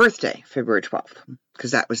to my birthday, February 12th,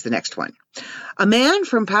 because that was the next one. A man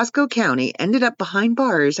from Pasco County ended up behind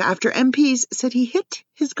bars after MPs said he hit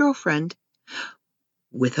his girlfriend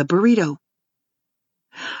with a burrito.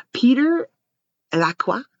 Peter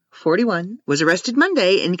Elacqua, 41, was arrested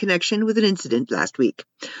Monday in connection with an incident last week.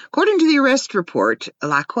 According to the arrest report,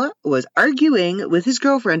 Elacqua was arguing with his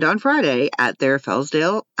girlfriend on Friday at their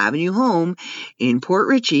Fellsdale Avenue home in Port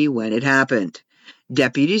Richey when it happened.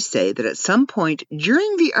 Deputies say that at some point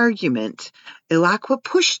during the argument, Elacqua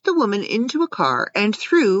pushed the woman into a car and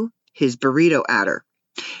threw his burrito at her,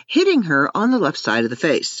 hitting her on the left side of the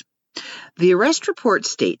face. The arrest report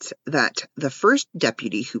states that the first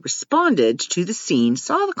deputy who responded to the scene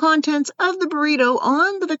saw the contents of the burrito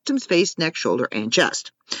on the victim's face, neck, shoulder, and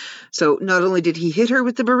chest. So not only did he hit her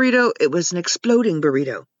with the burrito, it was an exploding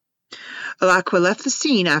burrito. Elacqua left the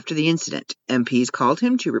scene after the incident. MPs called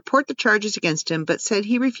him to report the charges against him, but said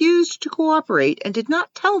he refused to cooperate and did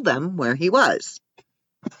not tell them where he was.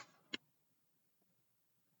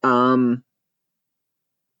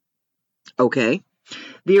 Okay.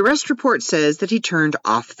 The arrest report says that he turned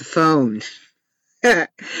off the phone.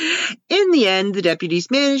 In the end, the deputies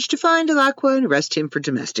managed to find Elacqua and arrest him for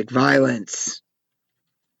domestic violence.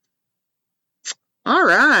 All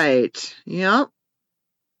right. Yep.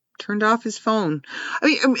 Turned off his phone.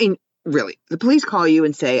 I mean, really, the police call you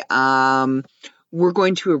and say, we're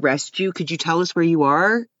going to arrest you. Could you tell us where you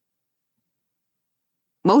are?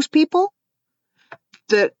 Most people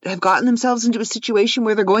that have gotten themselves into a situation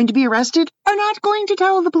where they're going to be arrested are not going to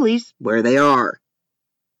tell the police where they are.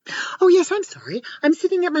 Oh, yes, I'm sorry. I'm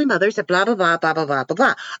sitting at my mother's at blah, blah, blah, blah, blah, blah, blah,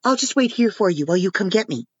 blah. I'll just wait here for you while you come get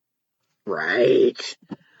me. Right.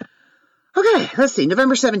 Okay, let's see.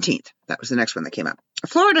 November 17th. That was the next one that came up. A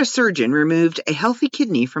Florida surgeon removed a healthy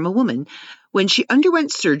kidney from a woman when she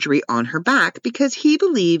underwent surgery on her back because he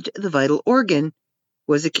believed the vital organ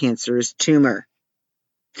was a cancerous tumor.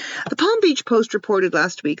 The Palm Beach Post reported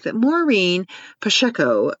last week that Maureen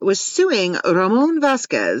Pacheco was suing Ramon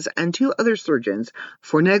Vasquez and two other surgeons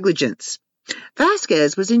for negligence.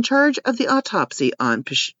 Vasquez was in charge of the autopsy on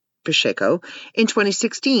Pacheco in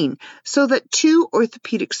 2016, so that two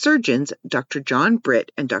orthopedic surgeons, Dr. John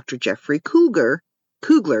Britt and Dr. Jeffrey Kugler,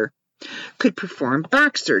 could perform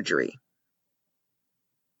back surgery.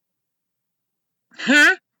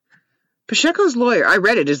 Huh? Pacheco's lawyer, I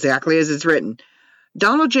read it exactly as it's written.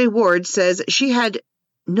 Donald J. Ward says she had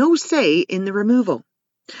no say in the removal.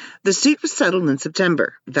 The suit was settled in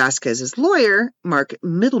September. Vasquez's lawyer, Mark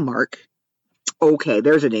Middlemark, okay,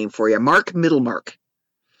 there's a name for you, Mark Middlemark.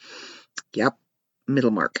 Yep,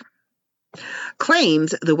 Middlemark.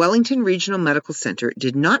 Claims the Wellington Regional Medical Center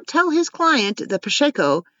did not tell his client that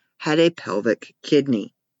Pacheco had a pelvic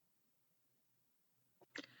kidney.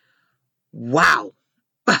 Wow.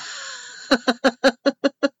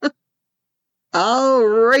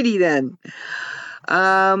 Alrighty then.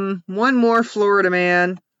 One more Florida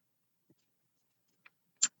man.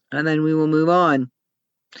 And then we will move on.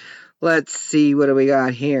 Let's see, what do we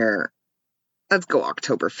got here? Let's go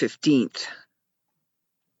October 15th.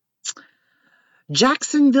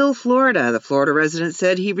 Jacksonville, Florida. The Florida resident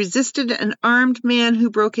said he resisted an armed man who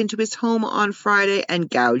broke into his home on Friday and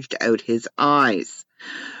gouged out his eyes.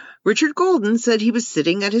 Richard Golden said he was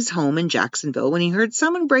sitting at his home in Jacksonville when he heard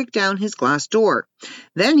someone break down his glass door.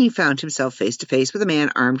 Then he found himself face-to-face with a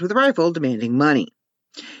man armed with a rifle demanding money.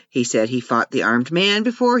 He said he fought the armed man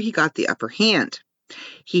before he got the upper hand.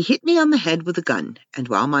 He hit me on the head with a gun, and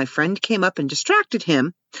while my friend came up and distracted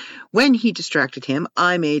him, when he distracted him,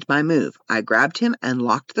 I made my move. I grabbed him and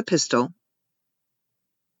locked the pistol.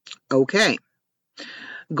 Okay.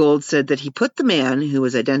 Gold said that he put the man, who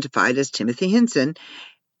was identified as Timothy Hinson,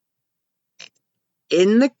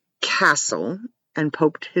 in the castle and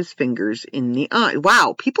poked his fingers in the eye.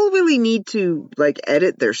 Wow, people really need to,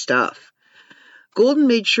 edit their stuff. Golden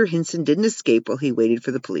made sure Hinson didn't escape while he waited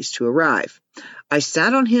for the police to arrive. I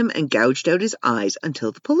sat on him and gouged out his eyes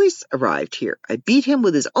until the police arrived here. I beat him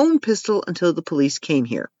with his own pistol until the police came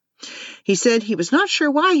here. He said he was not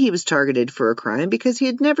sure why he was targeted for a crime because he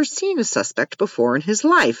had never seen a suspect before in his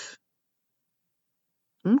life.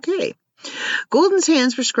 Okay. Golden's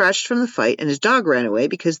hands were scratched from the fight and his dog ran away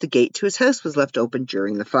because the gate to his house was left open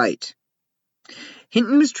during the fight.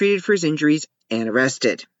 Hinton was treated for his injuries and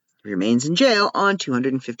arrested. He remains in jail on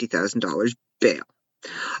 $250,000 bail.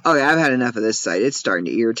 Okay, I've had enough of this site. It's starting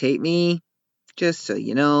to irritate me, just so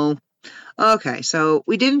you know. Okay, so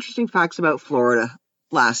we did interesting facts about Florida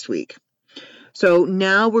last week. So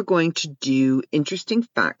now we're going to do interesting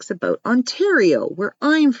facts about Ontario, where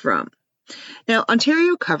I'm from. Now,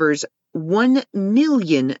 Ontario covers 1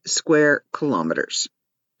 million square kilometers.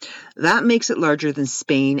 That makes it larger than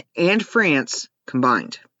Spain and France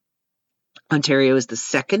combined. Ontario is the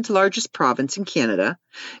second largest province in Canada,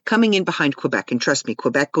 coming in behind Quebec. And trust me,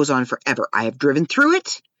 Quebec goes on forever. I have driven through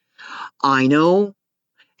it. I know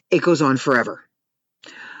it goes on forever.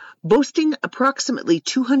 Boasting approximately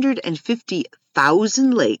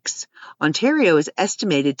 250,000 lakes, Ontario is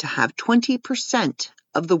estimated to have 20%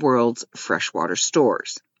 of the world's freshwater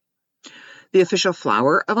stores. The official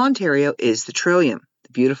flower of Ontario is the trillium.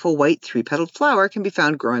 The beautiful white three-petaled flower can be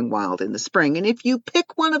found growing wild in the spring. And if you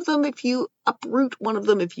pick one of them, if you uproot one of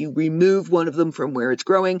them, if you remove one of them from where it's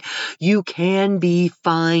growing, you can be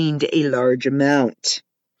fined a large amount.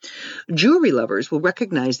 Jewelry lovers will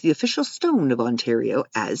recognize the official stone of Ontario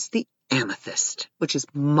as the amethyst, which is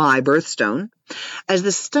my birthstone, as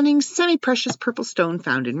the stunning semi-precious purple stone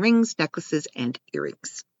found in rings, necklaces, and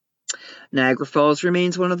earrings. Niagara Falls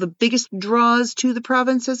remains one of the biggest draws to the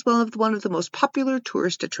province, as well as one of the most popular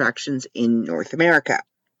tourist attractions in North America.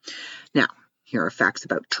 Now, here are facts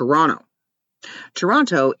about Toronto.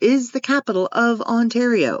 Toronto is the capital of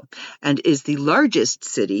Ontario and is the largest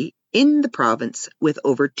city in the province with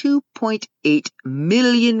over 2.8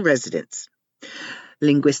 million residents.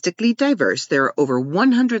 Linguistically diverse, there are over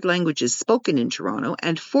 100 languages spoken in Toronto,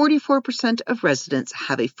 and 44% of residents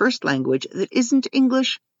have a first language that isn't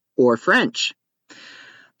English or French.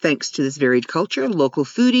 Thanks to this varied culture, local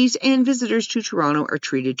foodies and visitors to Toronto are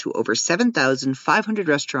treated to over 7,500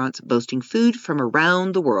 restaurants boasting food from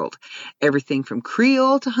around the world. Everything from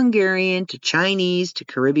Creole to Hungarian to Chinese to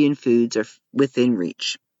Caribbean foods are within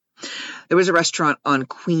reach. There was a restaurant on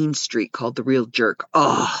Queen Street called The Real Jerk.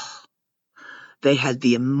 Oh, they had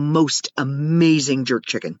the most amazing jerk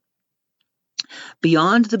chicken.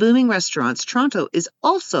 Beyond the booming restaurants, Toronto is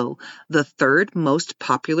also the third most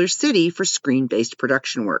popular city for screen-based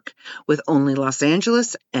production work, with only Los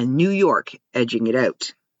Angeles and New York edging it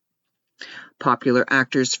out. Popular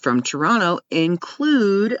actors from Toronto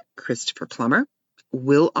include Christopher Plummer,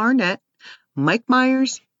 Will Arnett, Mike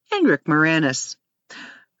Myers, and Rick Moranis.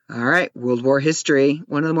 All right, World War history.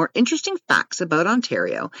 One of the more interesting facts about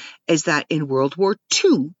Ontario is that in World War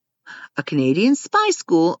II, a Canadian spy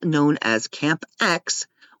school known as Camp X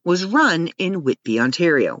was run in Whitby,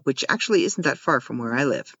 Ontario, which actually isn't that far from where I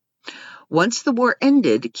live. Once the war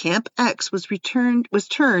ended, Camp X was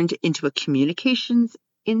turned into a communications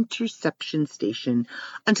interception station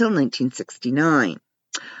until 1969.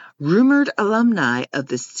 Rumored alumni of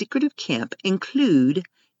the secretive camp include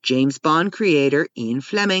James Bond creator Ian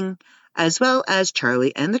Fleming, as well as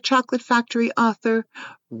Charlie and the Chocolate Factory author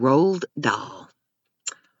Roald Dahl.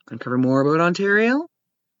 Uncover more about Ontario?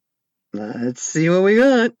 Let's see what we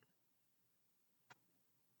got.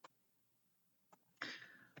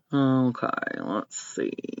 Okay, let's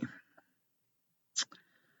see.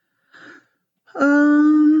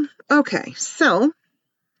 Okay, so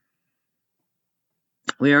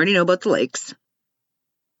we already know about the lakes.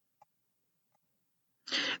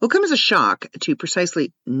 It will come as a shock to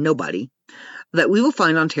precisely nobody that we will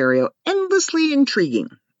find Ontario endlessly intriguing.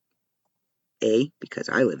 A, because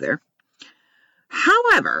I live there.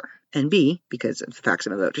 However, and B, because of the facts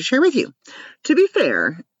I'm about to share with you. To be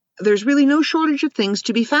fair, there's really no shortage of things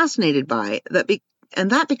to be fascinated by,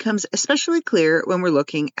 and that becomes especially clear when we're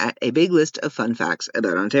looking at a big list of fun facts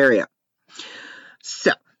about Ontario.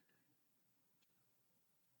 So,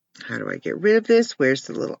 how do I get rid of this? Where's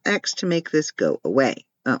the little X to make this go away?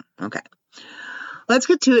 Oh, okay. Let's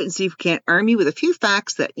get to it and see if we can't arm you with a few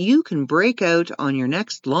facts that you can break out on your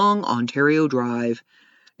next long Ontario drive.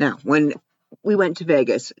 Now, when we went to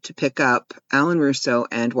Vegas to pick up Alan Russo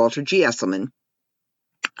and Walter G. Esselman,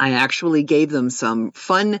 I actually gave them some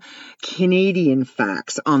fun Canadian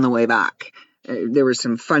facts on the way back. There were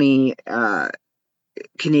some funny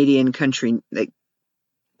Canadian country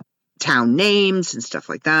town names and stuff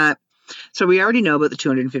like that. So we already know about the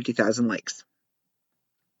 250,000 lakes.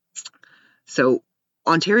 So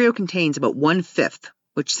Ontario contains about 1/5,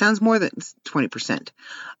 which sounds more than 20%,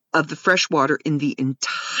 of the fresh water in the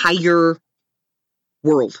entire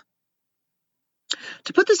world.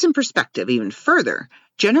 To put this in perspective even further,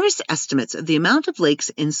 generous estimates of the amount of lakes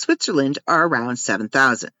in Switzerland are around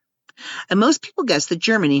 7,000. And most people guess that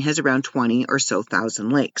Germany has around 20 or so thousand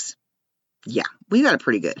lakes. Yeah, we got it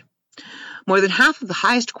pretty good. More than half of the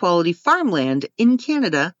highest quality farmland in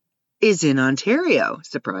Canada is in Ontario.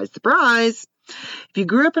 Surprise, surprise. If you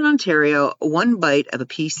grew up in Ontario, one bite of a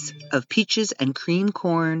piece of peaches and cream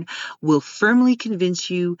corn will firmly convince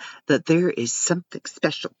you that there is something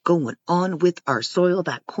special going on with our soil.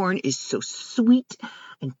 That corn is so sweet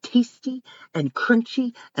and tasty and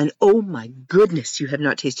crunchy, and oh my goodness, you have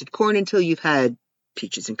not tasted corn until you've had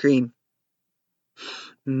peaches and cream.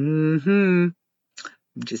 I'm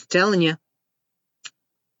just telling you.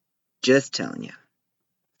 Just telling you.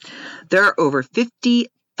 There are over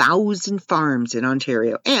 50,000 farms in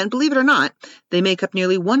Ontario, and believe it or not, they make up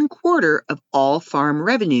nearly 1/4 of all farm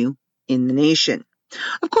revenue in the nation.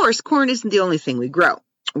 Of course, corn isn't the only thing we grow.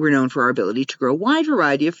 We're known for our ability to grow a wide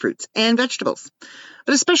variety of fruits and vegetables,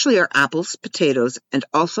 but especially our apples, potatoes, and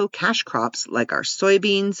also cash crops like our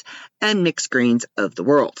soybeans and mixed grains of the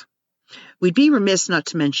world. We'd be remiss not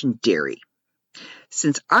to mention dairy,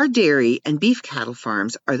 since our dairy and beef cattle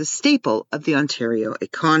farms are the staple of the Ontario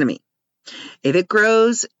economy. If it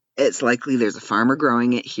grows, it's likely there's a farmer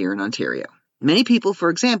growing it here in Ontario. Many people, for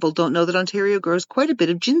example, don't know that Ontario grows quite a bit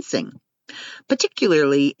of ginseng,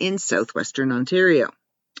 particularly in southwestern Ontario.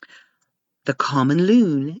 The common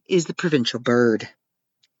loon is the provincial bird.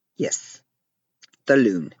 Yes, the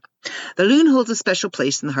loon. The loon holds a special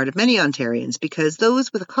place in the heart of many Ontarians because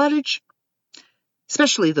those with a cottage,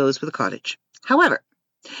 especially those with a cottage. However,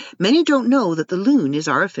 many don't know that the loon is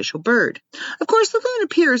our official bird. Of course, the loon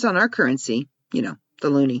appears on our currency, the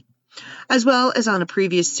loonie, as well as on a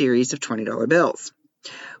previous series of $20 bills.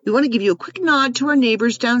 We want to give you a quick nod to our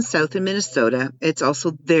neighbors down south in Minnesota. It's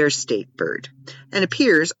also their state bird and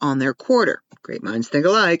appears on their quarter. Great minds think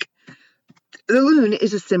alike. The loon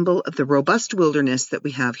is a symbol of the robust wilderness that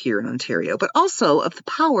we have here in Ontario, but also of the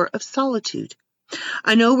power of solitude.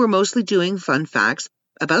 I know we're mostly doing fun facts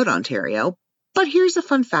about Ontario, but here's a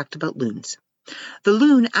fun fact about loons. The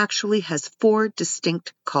loon actually has 4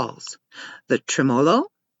 distinct calls: the tremolo,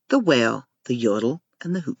 the wail, the yodel,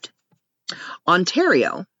 and the hoot.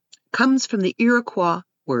 Ontario comes from the Iroquois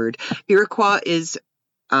word. Iroquois is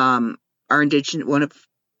one of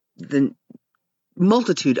the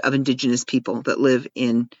multitude of Indigenous people that live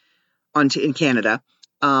in Canada,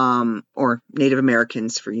 or Native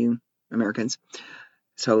Americans for you Americans.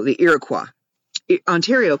 So the Iroquois.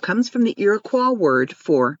 Ontario comes from the Iroquois word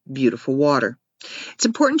for beautiful water. It's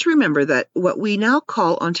important to remember that what we now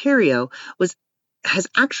call Ontario has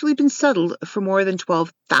actually been settled for more than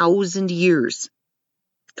 12,000 years.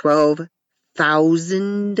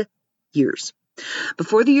 12,000 years.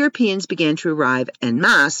 Before the Europeans began to arrive en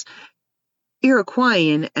masse,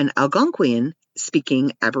 Iroquoian and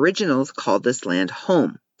Algonquian-speaking Aboriginals called this land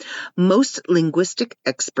home. Most linguistic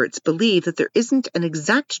experts believe that there isn't an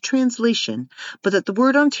exact translation, but that the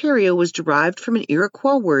word Ontario was derived from an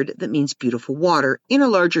Iroquois word that means beautiful water in a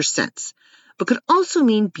larger sense, but could also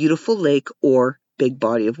mean beautiful lake or big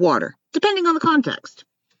body of water, depending on the context.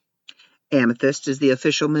 Amethyst is the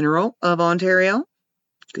official mineral of Ontario.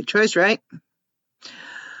 Good choice, right?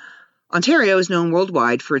 Ontario is known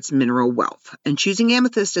worldwide for its mineral wealth, and choosing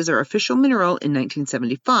amethyst as our official mineral in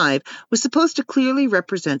 1975 was supposed to clearly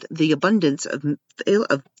represent the abundance of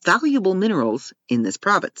valuable minerals in this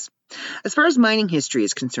province. As far as mining history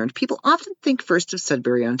is concerned, people often think first of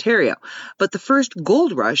Sudbury, Ontario, but the first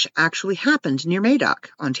gold rush actually happened near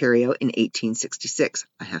Madoc, Ontario in 1866.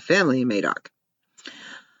 I have family in Madoc.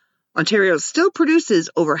 Ontario still produces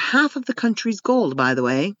over half of the country's gold, by the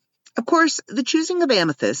way. Of course, the choosing of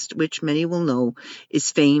amethyst, which many will know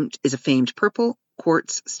is a famed purple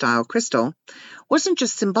quartz-style crystal, wasn't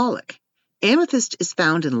just symbolic. Amethyst is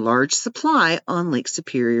found in large supply on Lake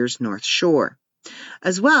Superior's North Shore,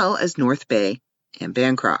 as well as North Bay and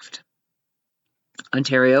Bancroft.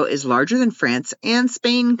 Ontario is larger than France and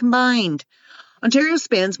Spain combined. Ontario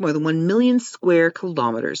spans more than 1 million square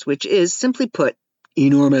kilometers, which is, simply put,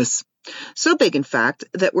 enormous. So big, in fact,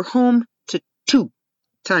 that we're home to 2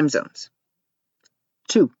 time zones.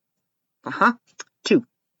 2.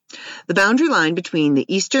 The boundary line between the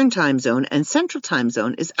Eastern Time Zone and Central Time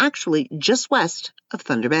Zone is actually just west of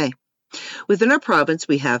Thunder Bay. Within our province,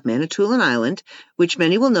 we have Manitoulin Island, which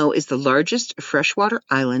many will know is the largest freshwater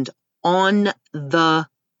island on the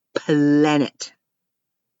planet.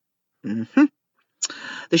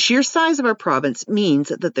 The The sheer size of our province means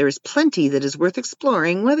that there is plenty that is worth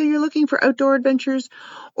exploring, whether you're looking for outdoor adventures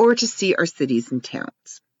or to see our cities and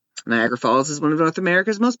towns. Niagara Falls is one of North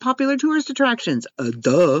America's most popular tourist attractions.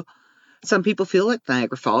 Duh. Some people feel like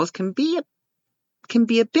Niagara Falls can be a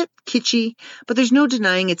bit kitschy, but there's no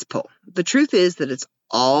denying its pull. The truth is that it's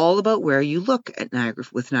all about where you look at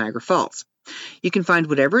Niagara Falls. You can find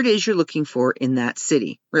whatever it is you're looking for in that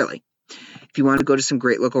city, really. If you want to go to some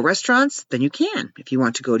great local restaurants, then you can. If you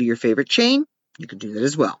want to go to your favorite chain, you can do that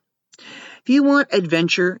as well. If you want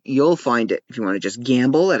adventure, you'll find it. If you want to just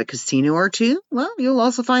gamble at a casino or two, well, you'll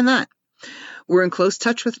also find that. We're in close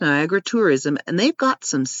touch with Niagara Tourism, and they've got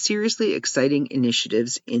some seriously exciting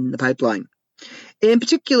initiatives in the pipeline. In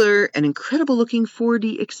particular, an incredible-looking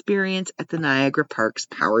 4D experience at the Niagara Parks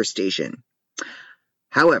Power Station.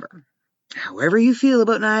 However you feel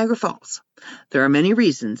about Niagara Falls, there are many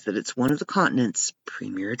reasons that it's one of the continent's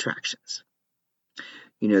premier attractions.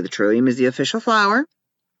 You know the trillium is the official flower.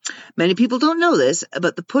 Many people don't know this,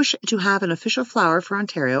 but the push to have an official flower for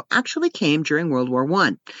Ontario actually came during World War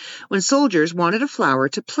I, when soldiers wanted a flower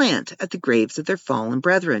to plant at the graves of their fallen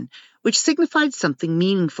brethren, which signified something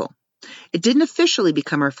meaningful. It didn't officially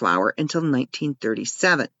become our flower until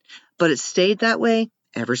 1937, but it's stayed that way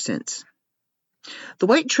ever since. The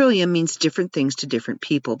white trillium means different things to different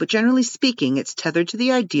people, but generally speaking, it's tethered to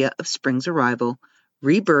the idea of spring's arrival,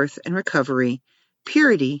 rebirth and recovery,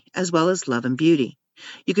 purity, as well as love and beauty.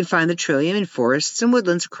 You can find the trillium in forests and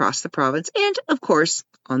woodlands across the province and, of course,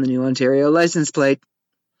 on the new Ontario license plate.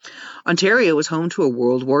 Ontario was home to a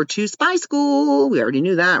World War II spy school. We already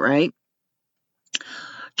knew that, right?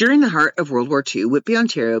 During the heart of World War II, Whitby,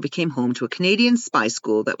 Ontario became home to a Canadian spy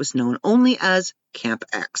school that was known only as Camp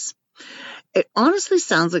X. It honestly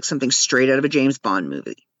sounds like something straight out of a James Bond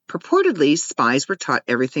movie. Purportedly, spies were taught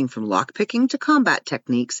everything from lockpicking to combat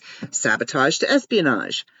techniques, sabotage to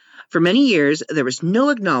espionage. For many years, there was no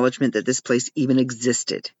acknowledgement that this place even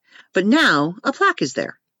existed. But now, a plaque is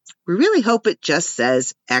there. We really hope it just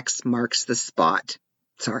says X marks the spot.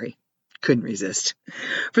 Sorry, couldn't resist.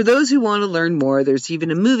 For those who want to learn more, there's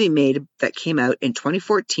even a movie made that came out in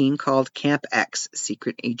 2014 called Camp X,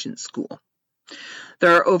 Secret Agent School.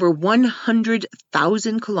 There are over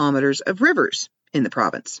 100,000 kilometers of rivers in the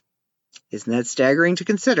province. Isn't that staggering to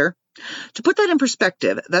consider? To put that in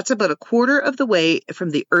perspective, that's about a quarter of the way from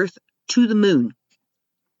the Earth to the moon.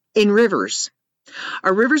 In rivers.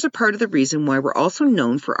 Our rivers are part of the reason why we're also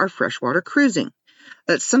known for our freshwater cruising.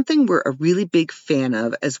 That's something we're a really big fan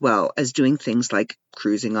of, as well as doing things like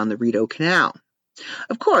cruising on the Rideau Canal.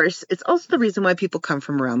 Of course, it's also the reason why people come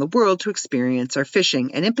from around the world to experience our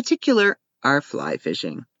fishing, and in particular, our fly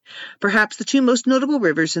fishing. Perhaps the two most notable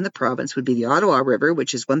rivers in the province would be the Ottawa River,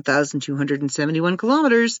 which is 1,271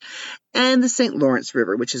 kilometers, and the St. Lawrence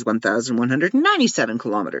River, which is 1,197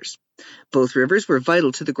 kilometers. Both rivers were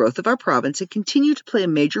vital to the growth of our province and continue to play a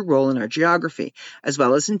major role in our geography, as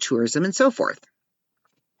well as in tourism and so forth.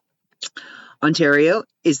 Ontario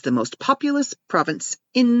is the most populous province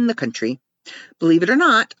in the country. Believe it or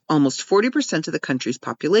not, almost 40% of the country's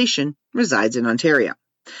population resides in Ontario.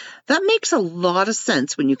 That makes a lot of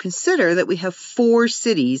sense when you consider that we have 4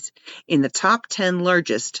 cities in the top 10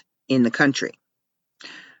 largest in the country.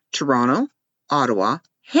 Toronto, Ottawa,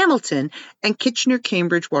 Hamilton, and Kitchener,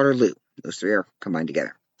 Cambridge, Waterloo. Those 3 are combined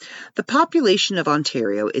together. The population of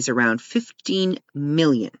Ontario is around 15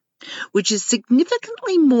 million, which is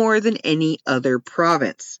significantly more than any other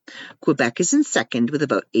province. Quebec is in second with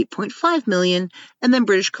about 8.5 million, and then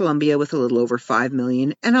British Columbia with a little over 5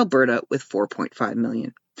 million, and Alberta with 4.5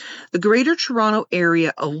 million. The Greater Toronto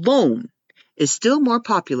Area alone is still more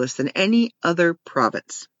populous than any other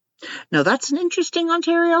province. Now that's an interesting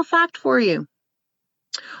Ontario fact for you.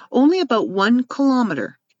 Only about 1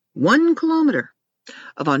 kilometer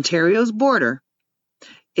of Ontario's border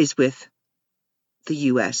is with the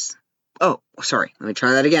U.S. Oh, sorry, let me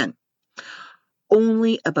try that again.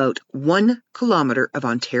 Only about 1 kilometer of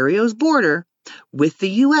Ontario's border with the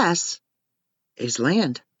U.S. is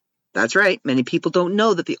land. That's right, many people don't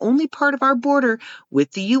know that the only part of our border with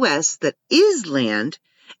the U.S. that is land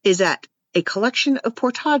is at a collection of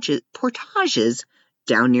portages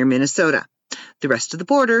down near Minnesota. The rest of the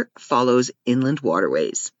border follows inland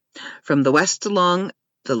waterways. From the west along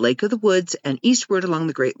the Lake of the Woods and eastward along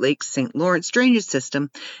the Great Lakes St. Lawrence drainage system,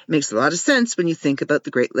 it makes a lot of sense when you think about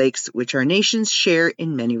the Great Lakes, which our nations share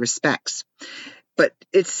in many respects. But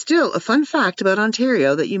it's still a fun fact about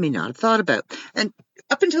Ontario that you may not have thought about. And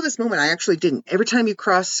up until this moment, I actually didn't. Every time you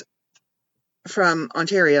cross from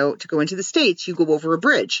Ontario to go into the States, you go over a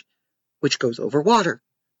bridge, which goes over water.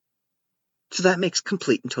 So that makes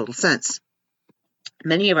complete and total sense.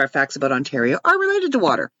 Many of our facts about Ontario are related to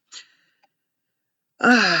water.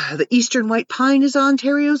 The eastern white pine is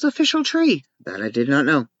Ontario's official tree. That I did not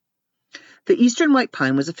know. The eastern white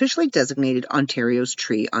pine was officially designated Ontario's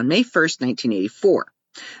tree on May 1st, 1984.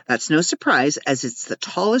 That's no surprise, as it's the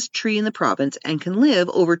tallest tree in the province and can live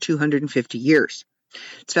over 250 years.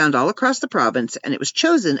 It's found all across the province, and it was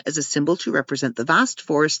chosen as a symbol to represent the vast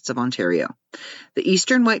forests of Ontario. The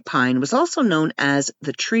eastern white pine was also known as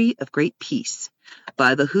the Tree of Great Peace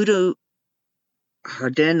by the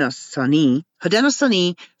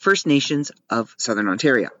Haudenosaunee First Nations of Southern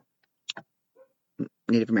Ontario,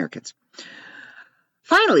 Native Americans.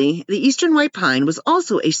 Finally, the eastern white pine was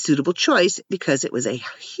also a suitable choice because it was a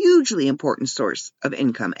hugely important source of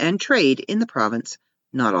income and trade in the province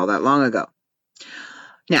not all that long ago.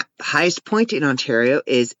 Now, the highest point in Ontario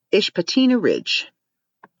is Ishpetina Ridge.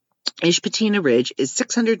 Ishpetina Ridge is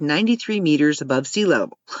 693 meters above sea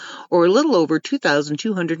level, or a little over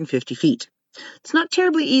 2,250 feet. It's not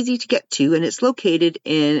terribly easy to get to, and it's located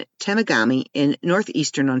in Temagami in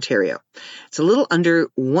northeastern Ontario. It's a little under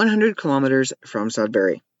 100 kilometers from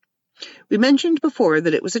Sudbury. We mentioned before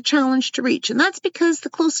that it was a challenge to reach, and that's because the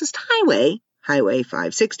closest highway, Highway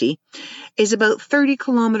 560, is about 30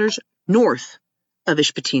 kilometers north of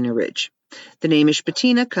Ishpetina Ridge. The name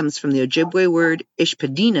Ishpetina comes from the Ojibwe word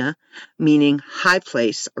Ishpadina, meaning high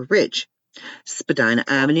place or ridge. Spadina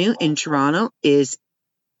Avenue in Toronto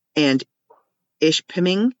and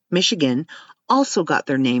Ishpeming, Michigan, also got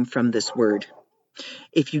their name from this word.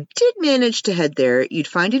 If you did manage to head there, you'd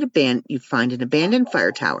find an abandoned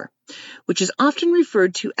fire tower, which is often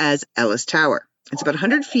referred to as Ellis Tower. It's about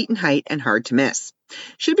 100 feet in height and hard to miss.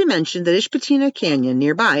 Should be mentioned that Ishpetina Canyon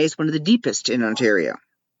nearby is one of the deepest in Ontario.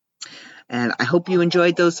 And I hope you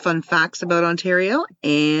enjoyed those fun facts about Ontario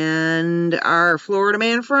and our Florida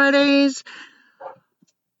Man Fridays.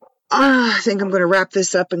 I think I'm going to wrap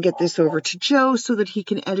this up and get this over to Joe so that he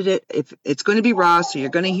can edit it. It's going to be raw, so you're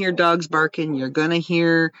going to hear dogs barking. You're going to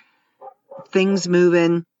hear things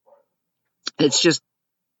moving. It's just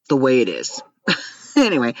the way it is.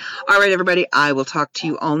 Anyway, all right, everybody. I will talk to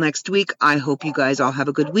you all next week. I hope you guys all have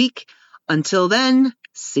a good week. Until then,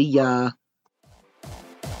 see ya.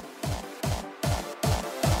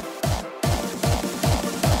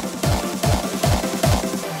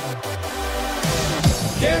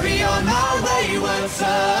 Carry on my wayward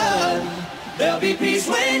son. There'll be peace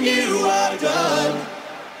when you are done.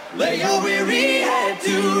 Lay your weary head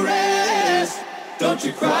to rest. Don't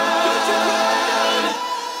you cry.